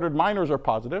the ordered minors are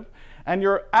positive, and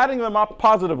you're adding them up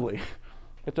positively.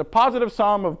 It's a positive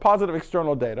sum of positive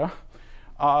external data.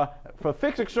 For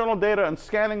fixed external data and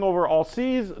scanning over all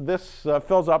C's, this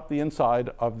fills up the inside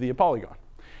of the polygon.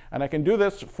 And I can do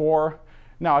this for,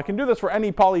 now I can do this for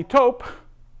any polytope.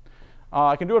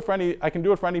 I can do it for any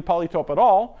polytope at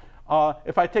all.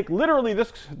 If I take literally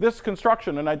this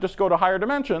construction and I just go to higher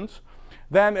dimensions,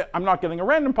 then I'm not getting a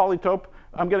random polytope.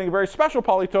 I'm getting a very special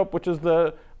polytope, which is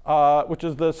the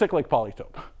cyclic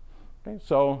polytope. Okay,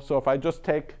 so if I just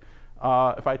take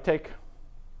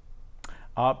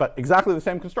but exactly the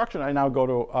same construction, I now go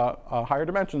to higher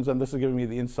dimensions, and this is giving me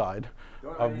the inside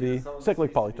of the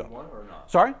cyclic polytope.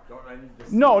 Sorry?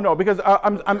 No, because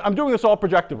I'm doing this all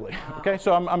projectively. Okay,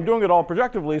 so I'm doing it all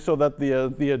projectively so that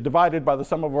the divided by the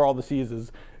sum over all the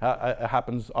c's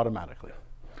happens automatically.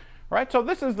 All right, so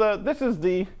this is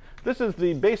the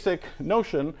basic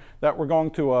notion that we're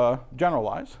going to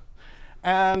generalize,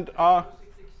 and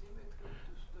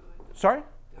sorry.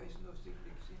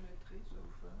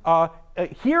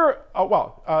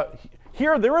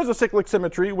 Here there is a cyclic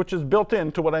symmetry, which is built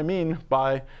into what I mean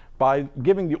by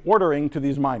giving the ordering to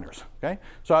these minors. Okay,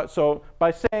 so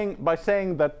by saying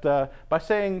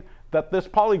that this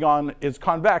polygon is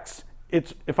convex,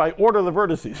 it's if I order the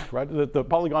vertices, right? The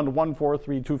polygon 1, 4,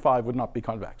 3, 2, 5 would not be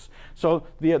convex. So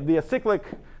the acyclic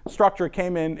structure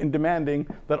came in demanding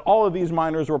that all of these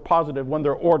minors were positive when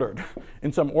they're ordered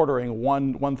in some ordering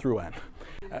 1 through n.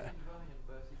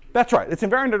 That's right. It's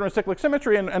invariant under cyclic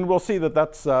symmetry, and we'll see that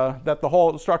that the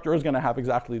whole structure is going to have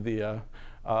exactly the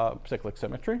cyclic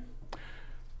symmetry.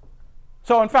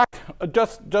 So in fact,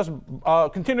 just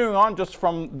continuing on just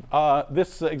from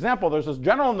this example, there's this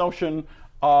general notion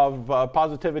of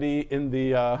positivity in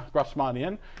the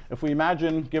Grassmannian. If we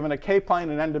imagine given a k-plane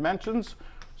in n dimensions,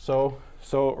 so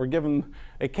we're given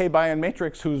a k by n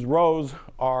matrix whose rows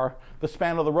are, the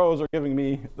span of the rows are giving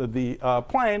me the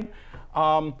plane.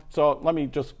 So let me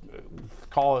just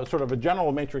call it sort of a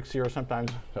general matrix here.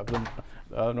 Sometimes have the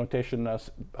notation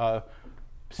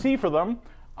C for them.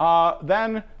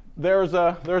 Then there's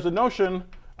a notion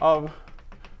of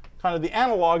kind of the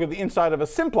analog of the inside of a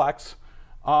simplex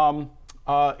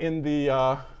in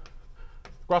the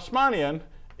Grassmannian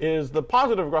is the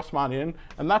positive Grassmannian,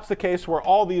 and that's the case where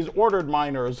all these ordered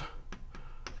minors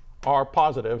are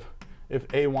positive if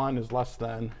A1 is less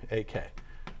than AK.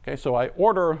 Okay, so I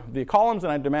order the columns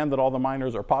and I demand that all the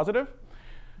minors are positive.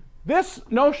 This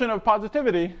notion of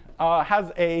positivity is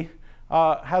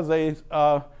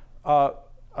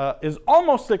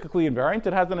almost cyclically invariant.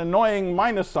 It has an annoying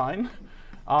minus sign,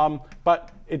 but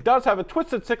it does have a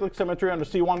twisted cyclic symmetry under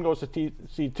C1 goes to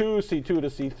C2, C2 to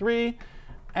C3,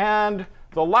 and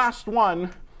the last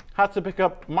one has to pick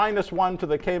up -1 to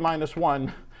the k minus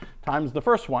 1 times the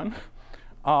first one.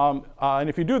 And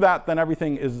if you do that, then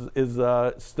everything is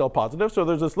still positive. So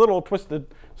there's this little twisted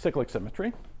cyclic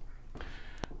symmetry.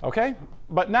 Okay,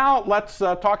 but now let's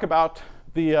talk about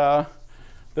the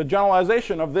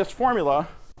generalization of this formula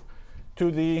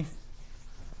to the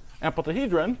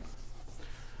amplituhedron.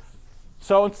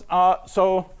 So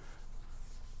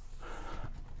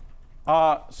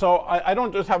so I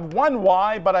don't just have one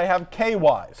y, but I have k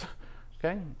y's.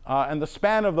 Okay? And the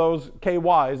span of those k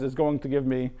y's is going to give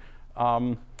me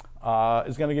the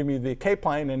k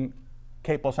plane in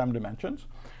k plus m dimensions.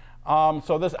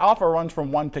 So this alpha runs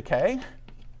from 1 to k.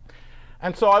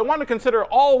 And so I want to consider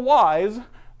all y's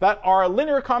that are a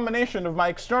linear combination of my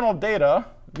external data.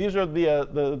 These are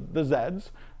the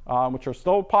z's, which are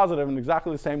still positive in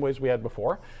exactly the same ways we had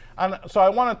before. And so I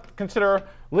want to consider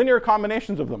linear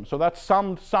combinations of them. So that's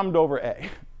summed over a.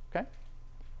 Okay?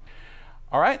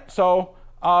 All right. So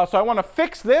I want to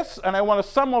fix this, and I want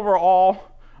to sum over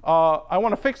all. I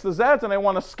want to fix the z's, and I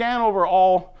want to scan over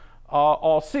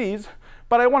all c's.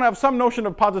 But I want to have some notion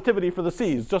of positivity for the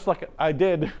c's, just like I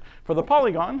did for the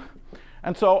polygon.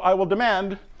 And so I will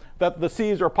demand that the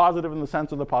c's are positive in the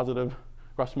sense of the positive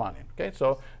Grassmannian. Okay,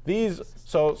 so the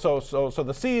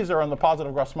c's are in the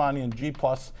positive Grassmannian G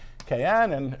plus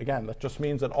Kn, and again, that just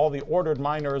means that all the ordered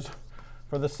minors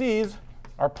for the c's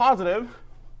are positive,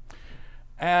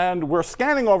 and we're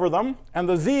scanning over them, and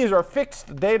the z's are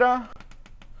fixed data,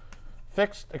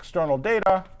 fixed external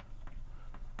data,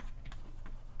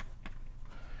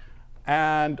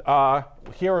 and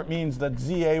here it means that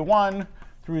ZA1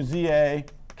 through ZA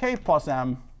k plus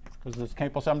m, because this k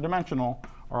plus m dimensional,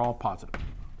 are all positive.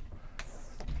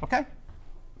 Okay.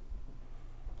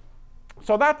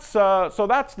 So that's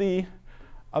the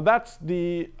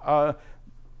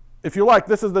if you like,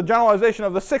 this is the generalization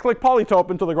of the cyclic polytope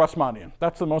into the Grassmannian.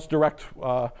 That's the most direct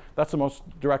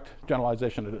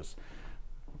generalization it is.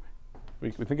 We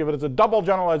think of it as a double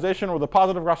generalization where the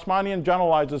positive Grassmannian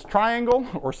generalizes triangle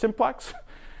or simplex,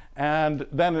 and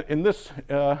then in this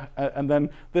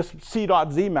this C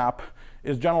dot Z map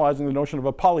is generalizing the notion of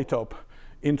a polytope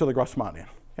into the Grassmannian.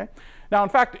 Okay? Now, in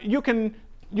fact, you can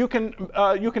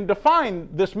define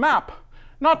this map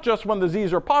not just when the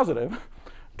z's are positive,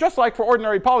 just like for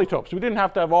ordinary polytopes. We didn't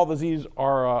have to have all the z's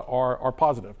are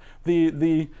positive.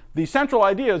 The central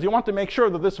idea is you want to make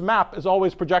sure that this map is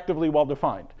always projectively well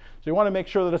defined. So you want to make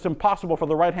sure that it's impossible for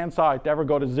the right-hand side to ever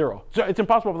go to 0. So it's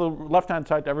impossible for the left-hand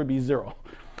side to ever be 0.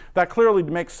 That clearly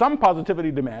makes some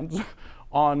positivity demands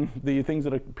on the things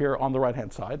that appear on the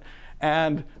right-hand side.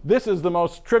 And this is the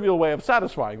most trivial way of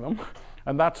satisfying them.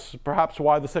 And that's perhaps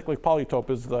why the cyclic polytope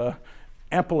is the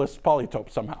amplest polytope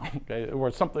somehow. Okay?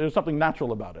 Or there's something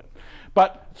natural about it.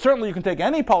 But certainly you can take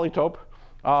any polytope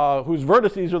whose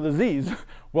vertices are the z's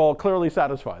will clearly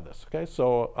satisfy this. Okay?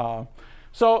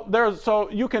 So there's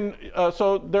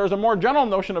a more general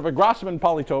notion of a Grassmann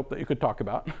polytope that you could talk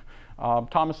about.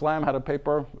 Thomas Lamb had a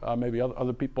paper, maybe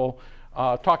other people,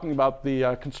 talking about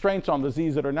the constraints on the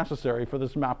z's that are necessary for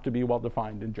this map to be well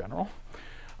defined in general.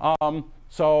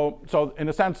 So in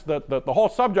a sense, the whole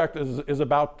subject is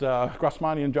about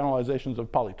Grassmannian generalizations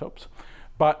of polytopes.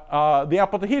 But the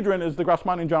amplituhedron is the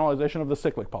Grassmannian generalization of the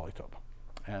cyclic polytope.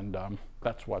 And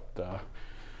that's what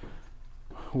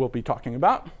we'll be talking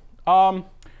about. And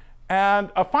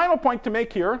a final point to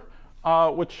make here,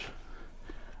 which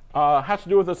has to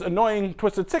do with this annoying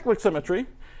twisted cyclic symmetry,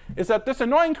 is that this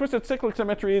annoying twisted cyclic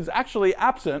symmetry is actually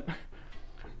absent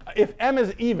if m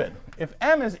is even. If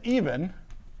m is even,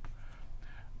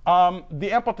 the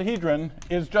amplituhedron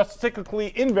is just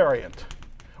cyclically invariant.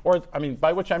 Or, I mean,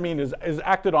 by which I mean is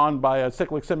acted on by a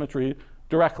cyclic symmetry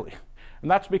directly. And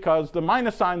that's because the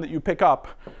minus sign that you pick up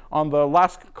on the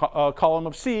last column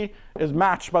of C is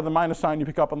matched by the minus sign you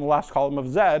pick up on the last column of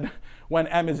Z when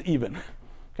m is even.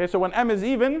 Okay, so when m is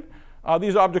even,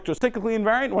 these objects are cyclically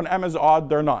invariant. When m is odd,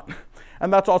 they're not.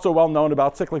 And that's also well known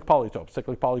about cyclic polytopes.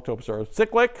 Cyclic polytopes are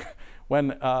cyclic when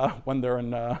they're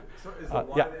in. So is the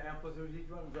y the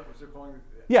amplituhedron? Is that what you're calling it?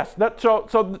 Yes.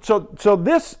 So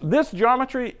this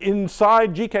geometry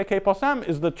inside GKK plus m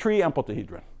is the tree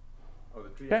amplituhedron. Oh, the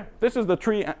tree. Okay, this is the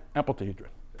tree amplituhedron,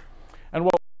 and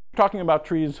we'll be talking about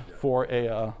trees for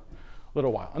a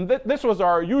little while. And this was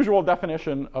our usual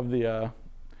definition of the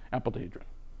amplituhedron.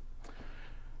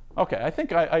 Okay, I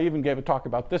think I even gave a talk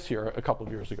about this here a couple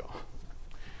of years ago.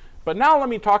 But now let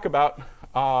me talk about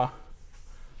the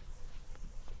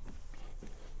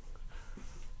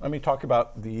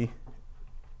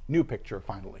new picture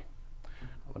finally.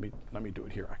 Let me do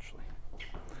it here actually.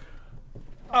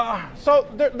 So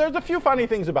there's a few funny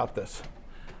things about this.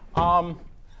 I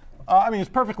mean, it's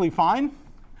perfectly fine,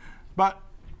 but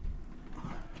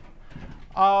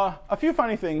a few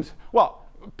funny things. Well,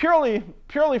 purely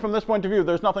from this point of view,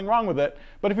 there's nothing wrong with it.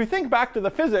 But if you think back to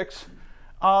the physics,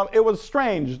 it was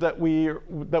strange that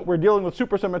we're dealing with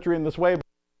supersymmetry in this way.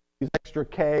 These extra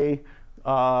k,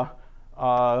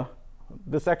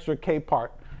 this extra k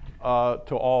part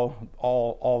to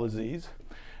all the z's.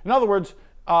 In other words,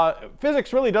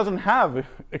 physics really doesn't have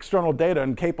external data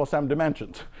in k plus m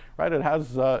dimensions, right?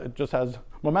 It just has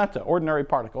momenta, ordinary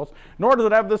particles, nor does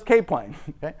it have this k-plane.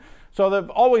 Okay? So they've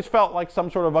always felt like some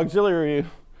sort of auxiliary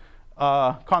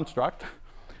construct.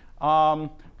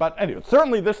 But anyway,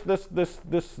 certainly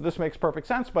this makes perfect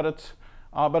sense, but it's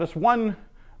one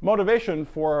motivation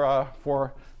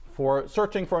for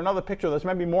searching for another picture that's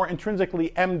maybe more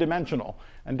intrinsically m-dimensional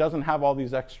and doesn't have all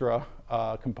these extra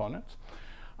components.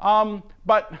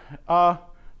 But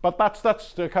that's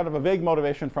the kind of a vague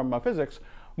motivation from physics.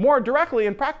 More directly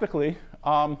and practically,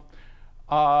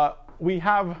 we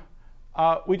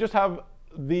just have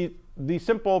the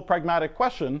simple pragmatic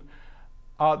question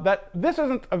that this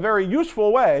isn't a very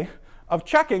useful way of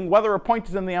checking whether a point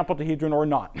is in the amplituhedron or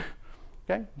not.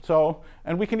 Okay, so,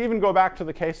 and we can even go back to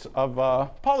the case of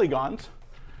polygons.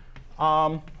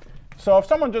 So if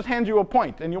someone just hands you a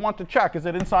point and you want to check is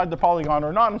it inside the polygon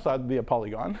or not inside the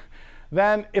polygon,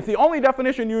 then if the only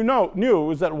definition you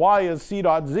knew is that y is c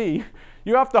dot z,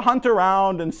 you have to hunt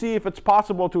around and see if it's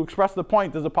possible to express the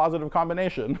point as a positive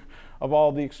combination of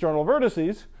all the external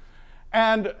vertices.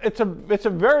 And it's a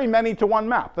very many-to-one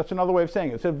map. That's another way of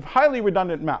saying it. It's a highly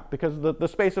redundant map because the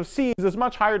space of C's is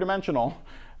much higher dimensional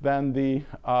than the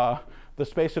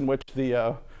space in which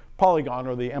the polygon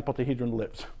or the amplituhedron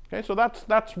lives. Okay, so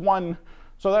that's one.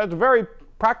 So that's a very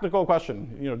practical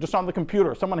question. You know, just on the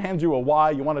computer, someone hands you a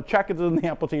y, you want to check it in the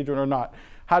amplituhedron or not.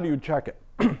 How do you check it?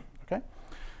 Okay,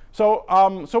 so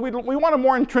we want a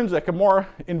more intrinsic, a more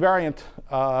invariant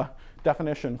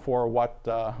definition for what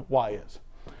y is.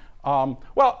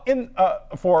 Well,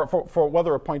 for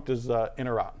whether a point is in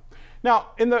or out. Now,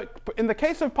 in the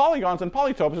case of polygons and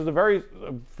polytopes, is a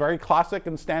very classic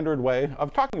and standard way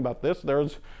of talking about this.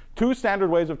 There's two standard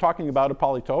ways of talking about a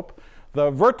polytope. The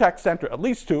vertex-centered, at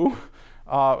least two.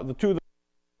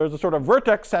 There's a sort of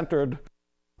vertex-centered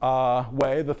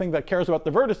way, the thing that cares about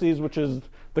the vertices, which is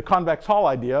the convex Hall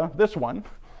idea, this one.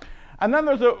 And then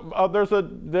there's a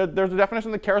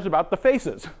definition that cares about the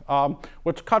faces,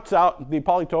 which cuts out the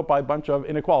polytope by a bunch of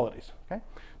inequalities. Okay?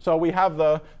 So we have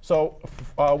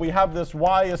this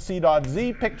y is c dot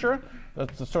z picture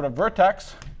that's a sort of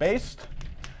vertex based,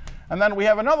 and then we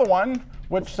have another one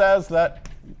which says that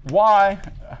y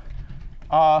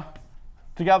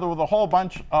together with a whole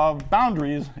bunch of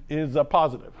boundaries is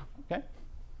positive. Okay?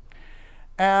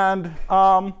 And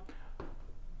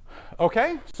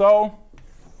okay, so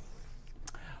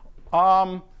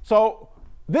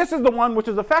this is the one which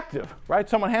is effective, right?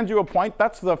 Someone hands you a point.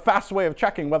 That's the fast way of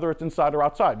checking whether it's inside or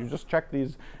outside. You just check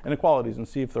these inequalities and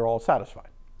see if they're all satisfied.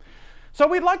 So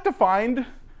we'd like to find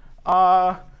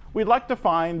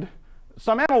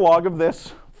some analog of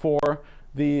this for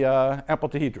the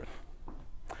amplituhedron.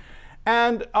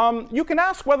 And you can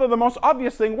ask whether the most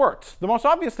obvious thing works. The most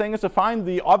obvious thing is to find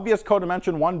the obvious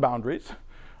codimension 1 boundaries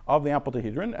of the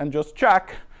amplituhedron and just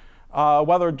check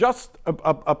whether just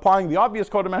applying the obvious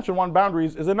codimension 1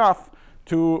 boundaries is enough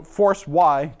to force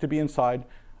y to be inside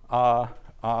the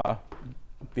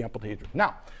amplituhedron.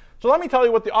 Now, so let me tell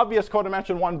you what the obvious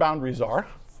codimension 1 boundaries are.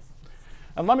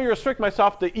 And let me restrict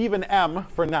myself to even m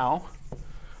for now.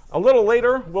 A little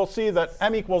later, we'll see that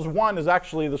m equals 1 is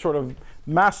actually the sort of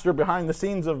master behind the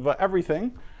scenes of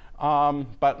everything.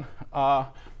 But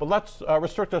let's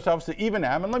restrict ourselves to even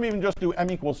m. And let me even just do m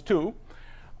equals 2.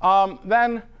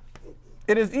 Then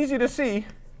it is easy to see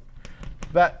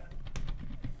that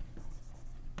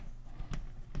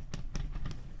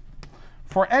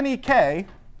for any k,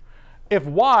 if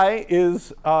y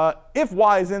is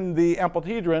in the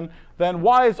amplituhedron, then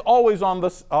y is always on the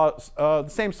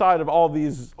same side of all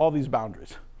these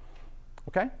boundaries.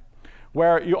 Okay,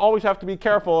 where you always have to be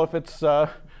careful if it's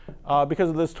because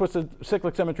of this twisted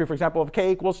cyclic symmetry. For example, if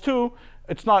k equals 2,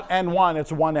 it's not n1,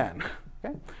 it's 1n.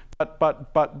 Okay.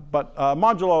 But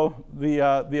modulo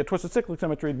the twisted cyclic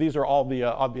symmetry, these are all the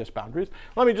obvious boundaries.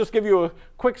 Let me just give you a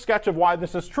quick sketch of why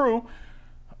this is true.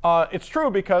 It's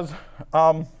true because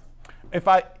if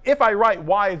I write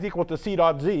y is equal to c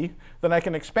dot z, then I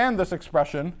can expand this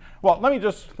expression. Well, let me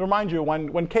just remind you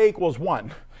when k equals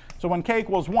 1. So when k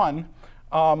equals 1,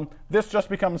 this just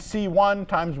becomes c1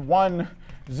 times 1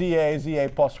 za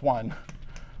plus 1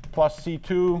 plus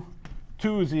c2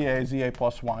 2 za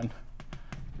plus 1.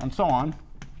 And so on,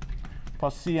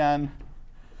 plus cn,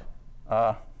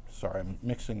 sorry, I'm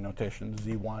mixing notations,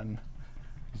 z1,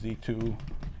 z2,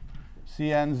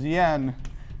 cn, zn,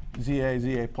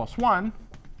 za plus 1.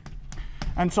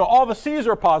 And so all the c's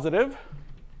are positive,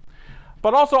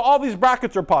 but also all these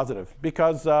brackets are positive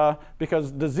because the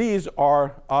z's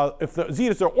are, if the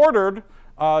z's are ordered,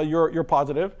 you're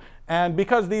positive. And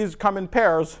because these come in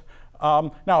pairs,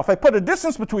 now if I put a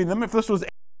distance between them, if this was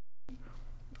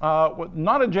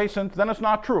not adjacent, then it's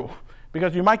not true,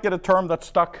 because you might get a term that's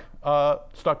stuck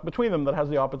between them that has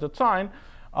the opposite sign.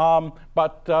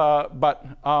 But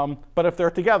if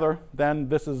they're together, then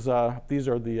these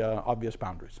are the obvious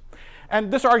boundaries.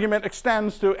 And this argument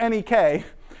extends to any k.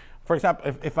 For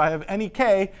example, if I have any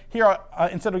k, here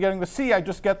instead of getting the c, I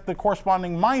just get the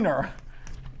corresponding minor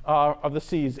of the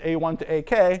c's, a1 to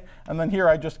ak. And then here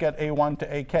I just get a1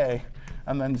 to ak,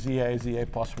 and then za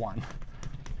plus 1.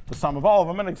 The sum of all of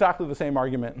them, and exactly the same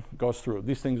argument goes through.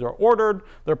 These things are ordered.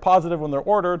 They're positive when they're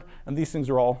ordered. And these things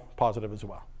are all positive as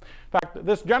well. In fact,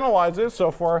 this generalizes.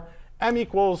 So for m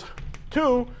equals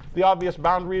 2, the obvious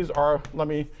boundaries are, let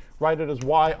me write it as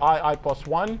yi plus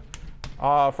 1.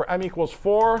 For m equals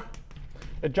 4,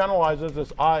 it generalizes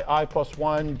as I plus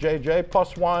 1, jj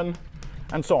plus 1,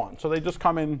 and so on. So they just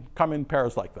come in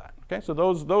pairs like that. Okay, so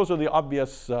those are the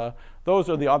obvious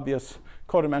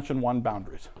codimension 1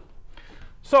 boundaries.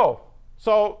 So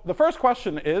the first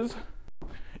question is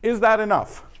that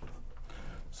enough?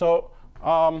 So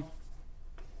are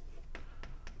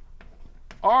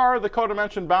the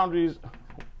codimension boundaries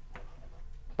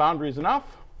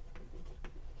enough?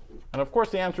 And of course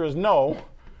the answer is no.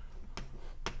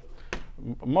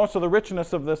 Most of the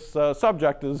richness of this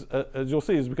subject is, as you'll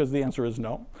see, is because the answer is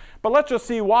no. But let's just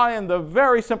see why in the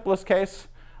very simplest case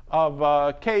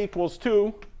of k equals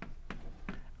 2,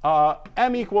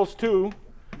 m equals 2.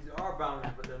 These are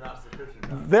boundaries, but they're not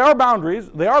sufficient boundaries.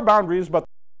 They are boundaries, but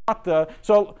not. What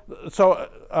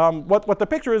the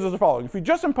picture is the following. If we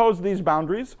just impose these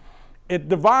boundaries, it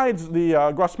divides the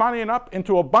Grassmannian up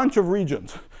into a bunch of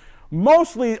regions,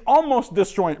 mostly almost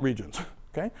disjoint regions.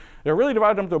 Okay? They're really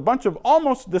divided into a bunch of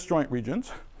almost disjoint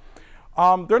regions.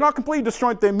 They're not completely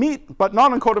disjoint. They meet, but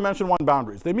not on codimension 1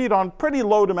 boundaries. They meet on pretty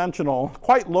low-dimensional,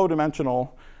 quite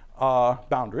low-dimensional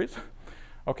boundaries.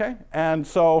 Okay? And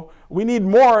so we need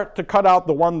more to cut out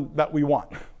the one that we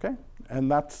want. Okay? And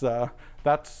and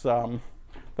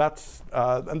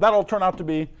that'll turn out to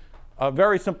be a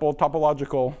very simple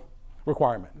topological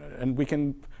requirement. And we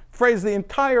can phrase the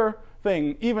entire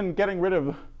thing, even getting rid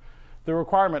of the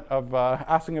requirement of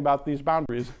asking about these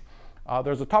boundaries.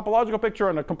 There's a topological picture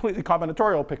and a completely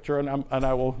combinatorial picture, and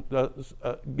I will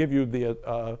give you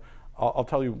the. I'll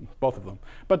tell you both of them.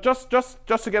 But just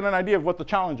to get an idea of what the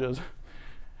challenge is,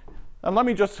 and let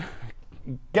me just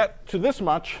get to this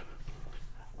much,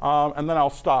 and then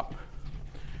I'll stop,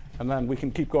 and then we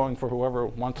can keep going for whoever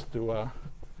wants to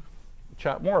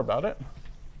chat more about it.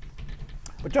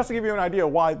 But just to give you an idea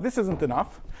why this isn't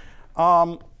enough.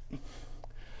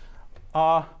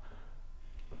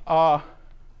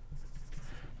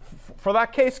 For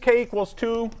that case, k equals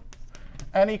 2,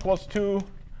 n equals 2,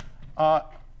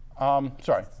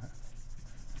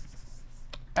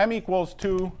 m equals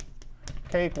 2,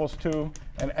 k equals 2,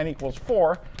 and n equals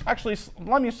 4. Actually,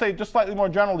 let me say just slightly more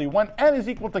generally, when n is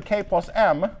equal to k plus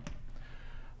m,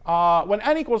 when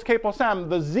n equals k plus m,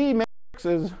 the Z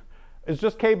matrix is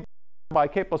just k by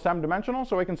k plus m dimensional,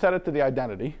 so we can set it to the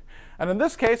identity. And in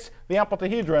this case, the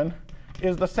amplituhedron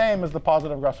is the same as the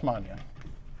positive Grassmannian.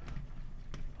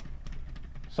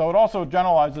 So it also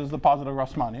generalizes the positive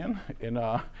Grassmannian in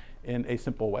a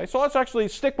simple way. So let's actually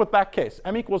stick with that case.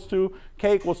 M equals 2,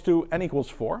 k equals 2, n equals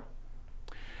 4.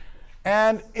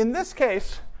 And in this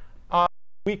case,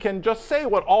 we can just say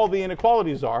what all the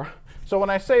inequalities are. So when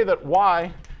I say that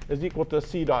y is equal to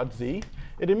c dot z,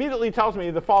 it immediately tells me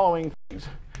the following things.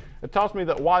 It tells me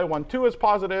that y12 is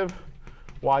positive,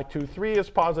 y23 is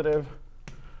positive,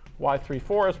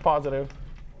 y34 is positive,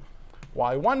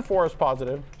 y14 is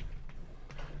positive.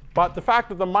 But the fact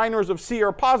that the minors of C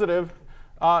are positive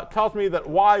tells me that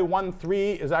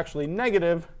y13 is actually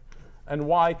negative and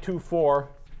y24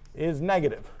 is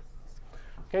negative.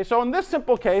 Okay, so in this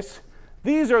simple case,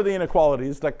 these are the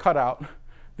inequalities that cut out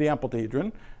the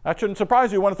amplituhedron. That shouldn't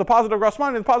surprise you. When it's a positive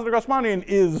Grassmannian, the positive Grassmannian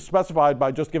is specified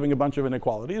by just giving a bunch of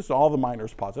inequalities, so all the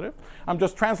minors positive. I'm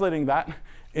just translating that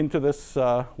into this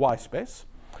y space.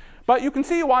 But you can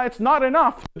see why it's not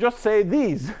enough to just say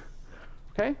these.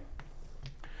 Okay?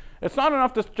 It's not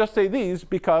enough to just say these,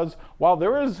 because while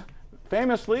there is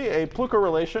famously a Plücker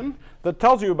relation that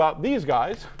tells you about these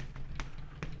guys,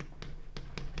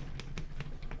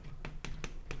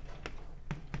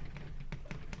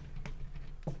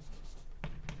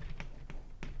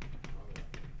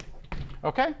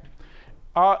 okay?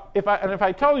 If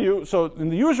I tell you, so in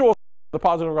the usual the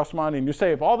positive Grassmannian, you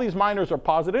say if all these minors are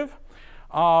positive,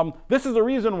 this is the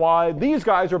reason why these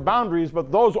guys are boundaries,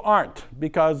 but those aren't,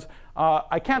 because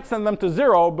I can't send them to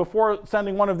 0 before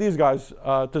sending one of these guys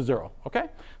to 0. Okay?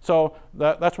 So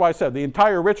that's why I said the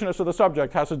entire richness of the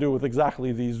subject has to do with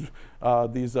exactly these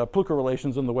Plücker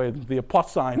relations and the way the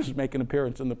plus signs make an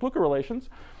appearance in the Plücker relations.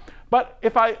 But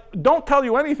if I don't tell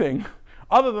you anything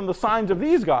other than the signs of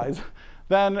these guys,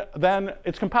 then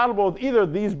it's compatible with either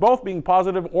these both being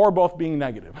positive or both being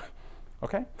negative.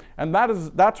 Okay? And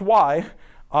that's why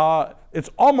it's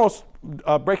almost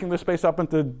breaking the space up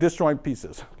into disjoint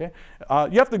pieces. Okay?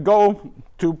 You have to go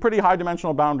to pretty high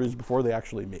dimensional boundaries before they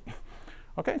actually meet.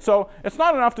 Okay? So it's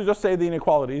not enough to just say the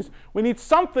inequalities. We need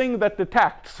something that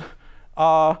detects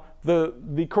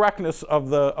the correctness of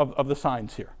the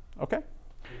signs here. Okay?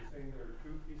 You're saying there are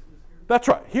two pieces here? That's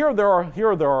right. Here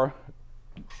there are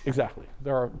exactly.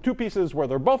 There are two pieces where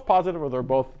they're both positive or they're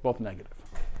both negative.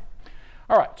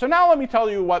 All right. So now let me tell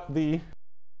you what the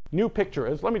new picture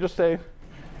is. Let me just say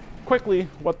quickly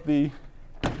what the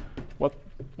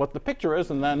picture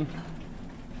is, and then,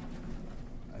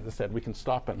 as I said, we can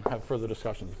stop and have further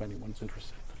discussions if anyone's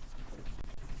interested.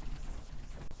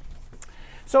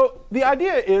 So the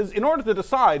idea is, in order to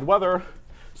decide whether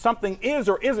something is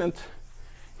or isn't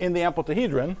in the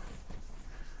amplituhedron,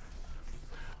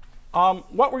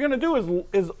 what we're going to do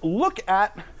is look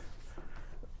at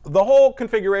the whole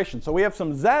configuration. So we have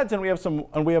some z's and we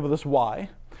have this y.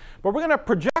 But we're going to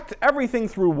project everything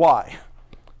through y.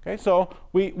 Okay, so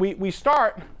we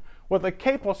start with a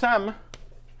k plus m.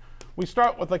 We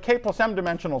start with a k plus m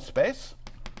dimensional space.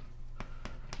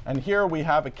 And here we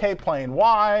have a k-plane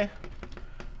y.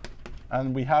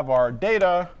 And we have our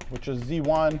data, which is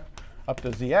z1 up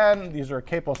to zn. These are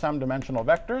k plus m dimensional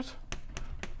vectors.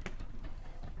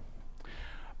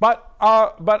 But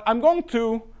I'm going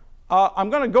to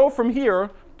go from here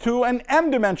to an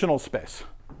m-dimensional space.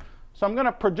 So I'm going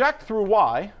to project through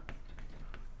y.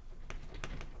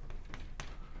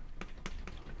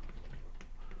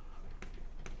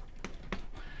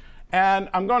 And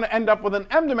I'm going to end up with an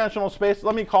m-dimensional space.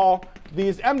 Let me call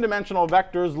these m-dimensional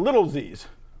vectors little z's.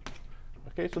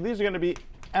 Okay, so these are going to be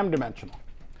m-dimensional.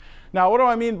 Now, what do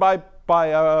I mean by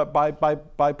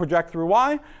project through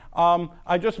y?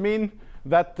 I just mean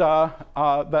that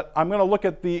that I'm going to look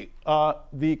at the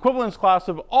equivalence class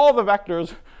of all the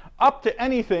vectors up to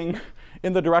anything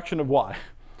in the direction of y.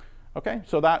 Okay,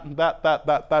 so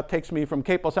that takes me from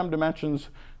k plus m dimensions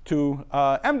to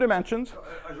m dimensions.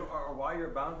 Are y your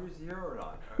boundaries here or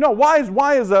not? No, y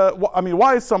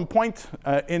is some point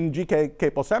in gk k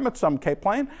plus m. It's some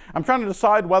k-plane. I'm trying to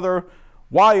decide whether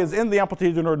y is in the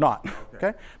amplituhedron or not.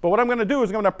 Okay. But what I'm going to do is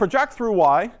I'm going to project through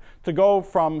y to go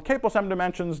from k plus m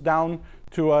dimensions down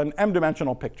to an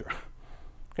m-dimensional picture.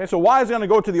 Okay, so y is going to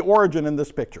go to the origin in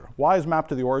this picture. Y is mapped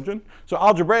to the origin. So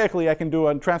algebraically, I can do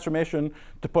a transformation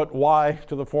to put y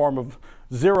to the form of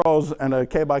zeros and a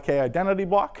k by k identity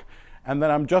block. And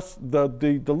then I'm just, the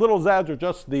little z's are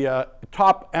just the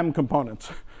top m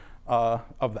components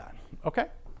of that. Okay?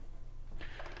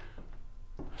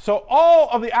 So all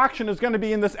of the action is going to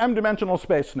be in this m-dimensional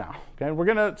space now. Okay? We're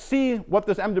going to see what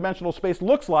this m-dimensional space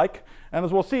looks like. And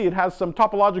as we'll see, it has some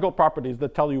topological properties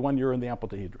that tell you when you're in the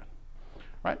amplituhedron.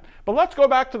 Right? But let's go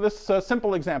back to this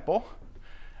simple example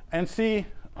and see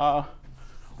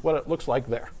what it looks like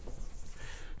there.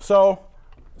 So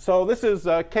this is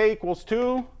k equals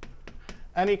 2,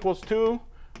 n equals 2,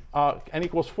 n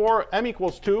equals 4, m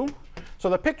equals 2. So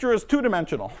the picture is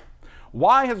two-dimensional.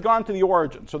 Y has gone to the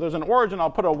origin. So there's an origin. I'll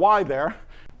put a y there,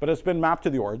 but it's been mapped to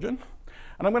the origin.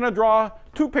 And I'm going to draw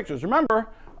two pictures. Remember,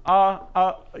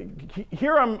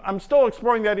 here I'm still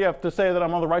exploring the idea to say that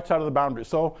I'm on the right side of the boundary.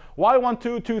 So y1,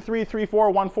 2, 2, 3, 3,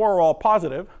 4, 1, 4 are all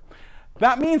positive.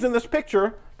 That means in this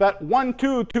picture that 1,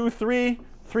 2, 2, 3,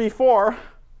 3, 4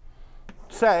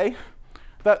 say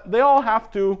that they all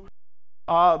have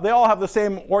the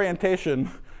same orientation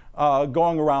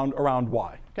going around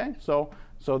y. Okay,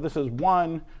 so this is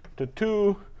 1 to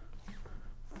 2,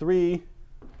 3,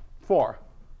 4.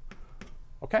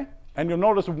 Okay, and you'll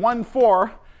notice 1,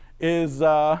 4 is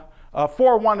 4,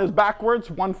 1 is backwards,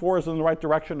 1, 4 is in the right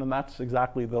direction, and that's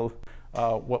exactly the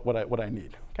what I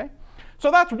need. Okay,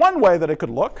 so that's one way that it could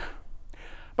look.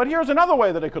 But here's another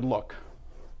way that it could look.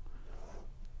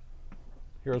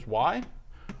 Here's y,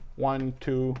 1,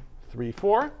 2, 3,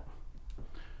 4.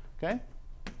 Okay.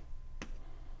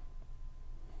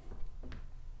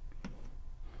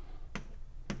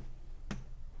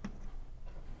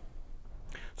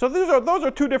 So those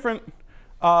are two different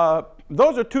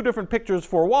pictures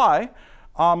for y.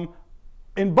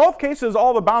 In both cases,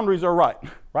 all the boundaries are right.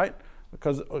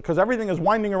 because everything is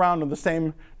winding around in the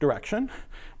same direction.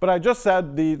 But I just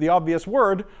said the obvious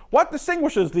word. What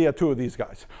distinguishes the two of these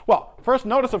guys? Well, first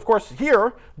notice, of course,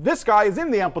 here, this guy is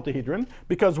in the amplituhedron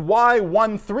because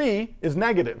y13 is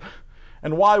negative,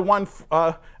 and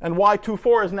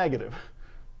y24 is negative.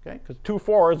 Okay, because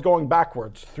 24 is going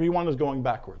backwards, 31 is going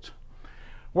backwards.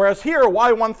 Whereas here,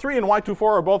 y13 and y24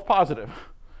 are both positive.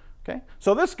 Okay,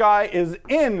 so this guy is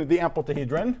in the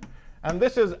amplituhedron, and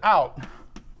this is out.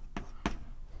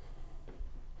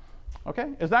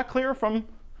 Okay, is that clear from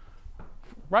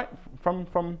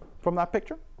that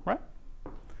picture, right?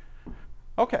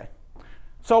 Okay,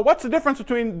 so what's the difference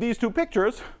between these two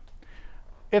pictures?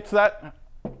 It's that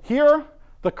here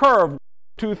the curve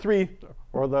 2, 3,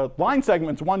 or the line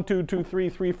segments 1, 2, 2, 3,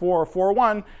 3, 4, 4,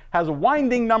 1 has a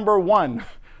winding number 1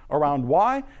 around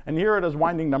y, and here it has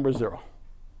winding number 0.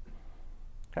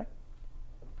 Okay.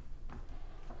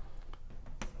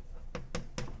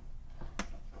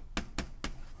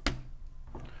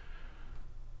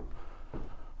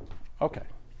 Okay.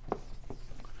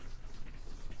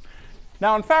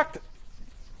 Now, in fact,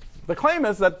 the claim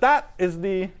is that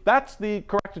that's the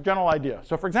correct general idea.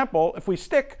 So, for example, if we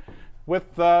stick with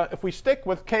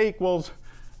k equals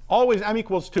always m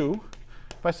equals 2,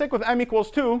 if I stick with m equals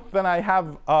 2, then I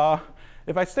have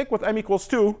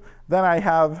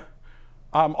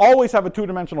always have a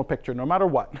two-dimensional picture, no matter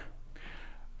what.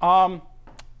 And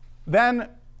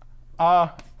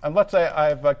let's say I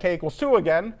have k equals 2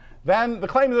 again. Then the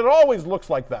claim is that it always looks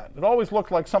like that. It always looks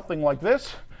like something like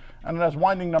this, and it has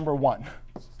winding number 1.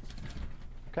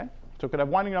 Okay, so it could have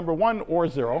winding number 1 or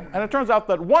 0, and it turns out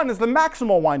that 1 is the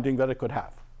maximal winding that it could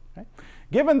have. Okay?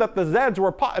 Given that the z's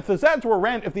were if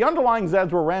the underlying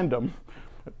z's were random,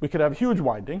 we could have huge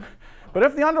winding. But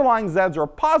if the underlying z's are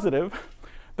positive,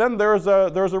 then there's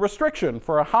a restriction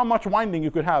for how much winding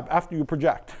you could have after you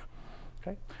project.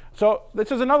 Okay, so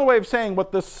this is another way of saying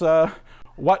what this.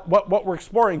 What we're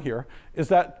exploring here is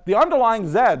that the underlying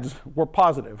z's were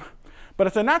positive. But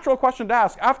it's a natural question to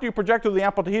ask, after you project to the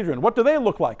amplituhedron, what do they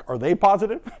look like? Are they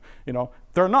positive? You know,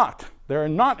 they're not. They're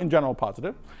not in general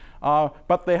positive.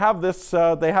 But they have this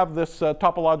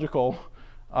topological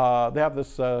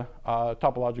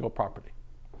topological property.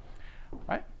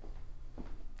 Right?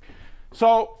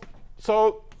 So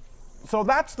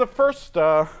that's the first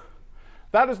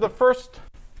that is the first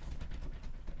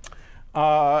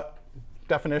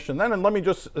definition then, and let me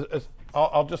just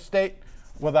I'll just state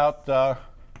without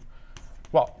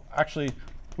well, actually,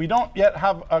 we don't yet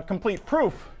have a complete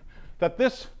proof that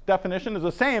this definition is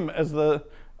the same as the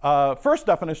first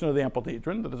definition of the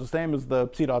amplituhedron, that is the same as the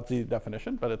c dot z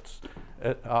definition, but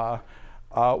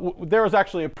there is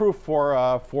actually a proof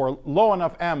for low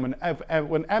enough m, and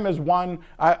when m is 1,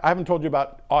 I haven't told you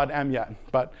about odd m yet,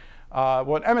 but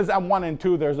when m is m1 and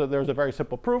 2, there's a very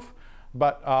simple proof.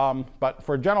 But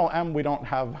for general m, we don't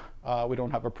have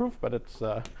a proof, but it's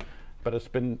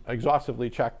been exhaustively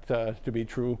checked to be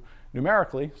true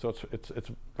numerically, so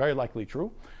it's very likely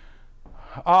true.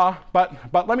 But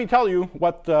let me tell you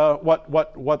what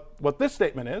this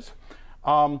statement is.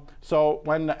 So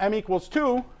when m equals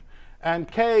 2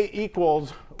 and k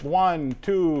equals 1,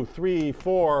 2, 3,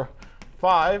 4,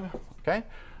 5, okay,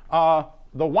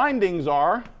 the windings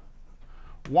are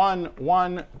 1,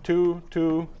 1, 2,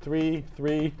 2, 3,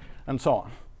 3, and so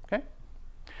on. Okay?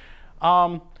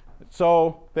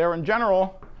 So they're in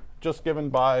general just given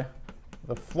by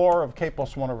the floor of k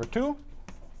plus 1 over 2.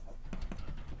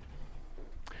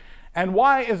 And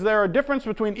why is there a difference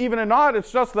between even and odd?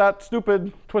 It's just that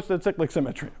stupid twisted cyclic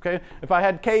symmetry. Okay? If I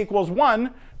had k equals 1,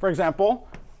 for example,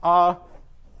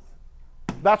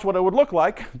 that's what it would look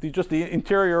like, just the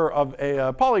interior of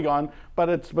a polygon,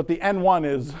 but the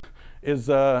n1 is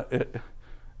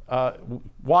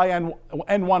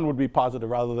n1 would be positive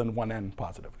rather than 1n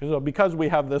positive. So because we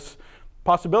have this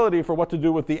possibility for what to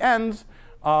do with the n's,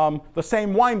 the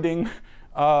same winding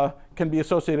can be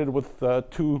associated with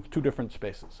two different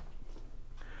spaces.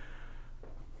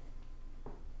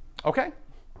 Okay?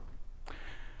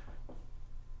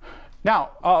 Now,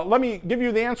 let me give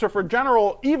you the answer for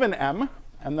general even m,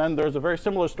 and then there's a very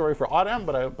similar story for odd m,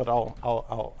 but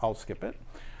I'll skip it.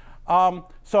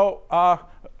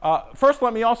 First,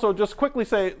 let me also just quickly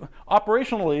say,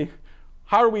 operationally,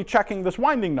 how are we checking this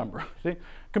winding number? See,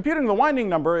 computing the winding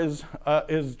number is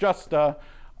just the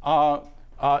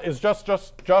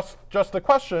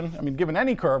question. I mean, given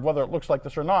any curve, whether it looks like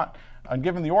this or not, and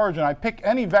given the origin, I pick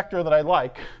any vector that I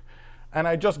like, and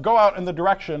I just go out in the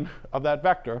direction of that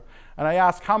vector, and I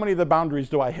ask how many of the boundaries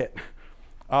do I hit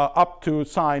up to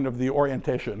sign of the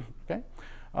orientation. Okay,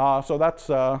 so that's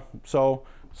so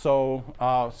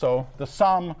the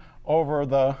sum over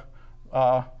the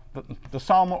the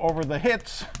sum over the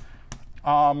hits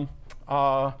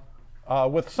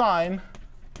with sign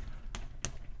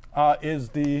is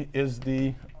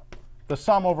the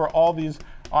sum over all these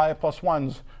I plus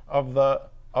ones of the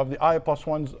I plus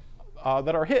ones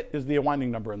that are hit is the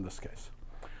unwinding number in this case.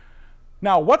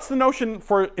 Now, what's the notion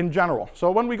for in general? So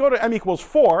when we go to m equals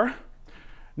 4,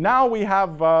 now we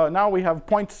have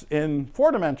points in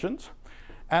 4 dimensions,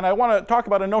 and I want to talk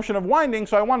about a notion of winding.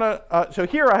 So I want to so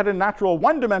here I had a natural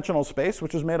one-dimensional space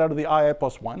which is made out of the I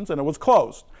plus 1s, and it was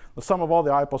closed. The sum of all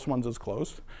the I plus 1s is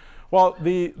closed. Well,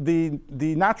 the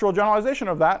natural generalization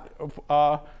of that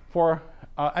for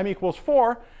m equals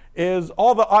 4 is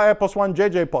all the I plus 1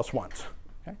 JJ plus 1s.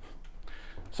 Okay?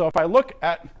 So if I look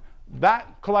at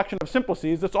that collection of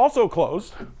simplices, it's also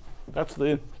closed. That's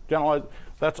the generalized.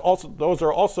 That's also, those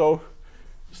are also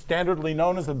standardly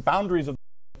known as the boundaries of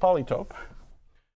the polytope.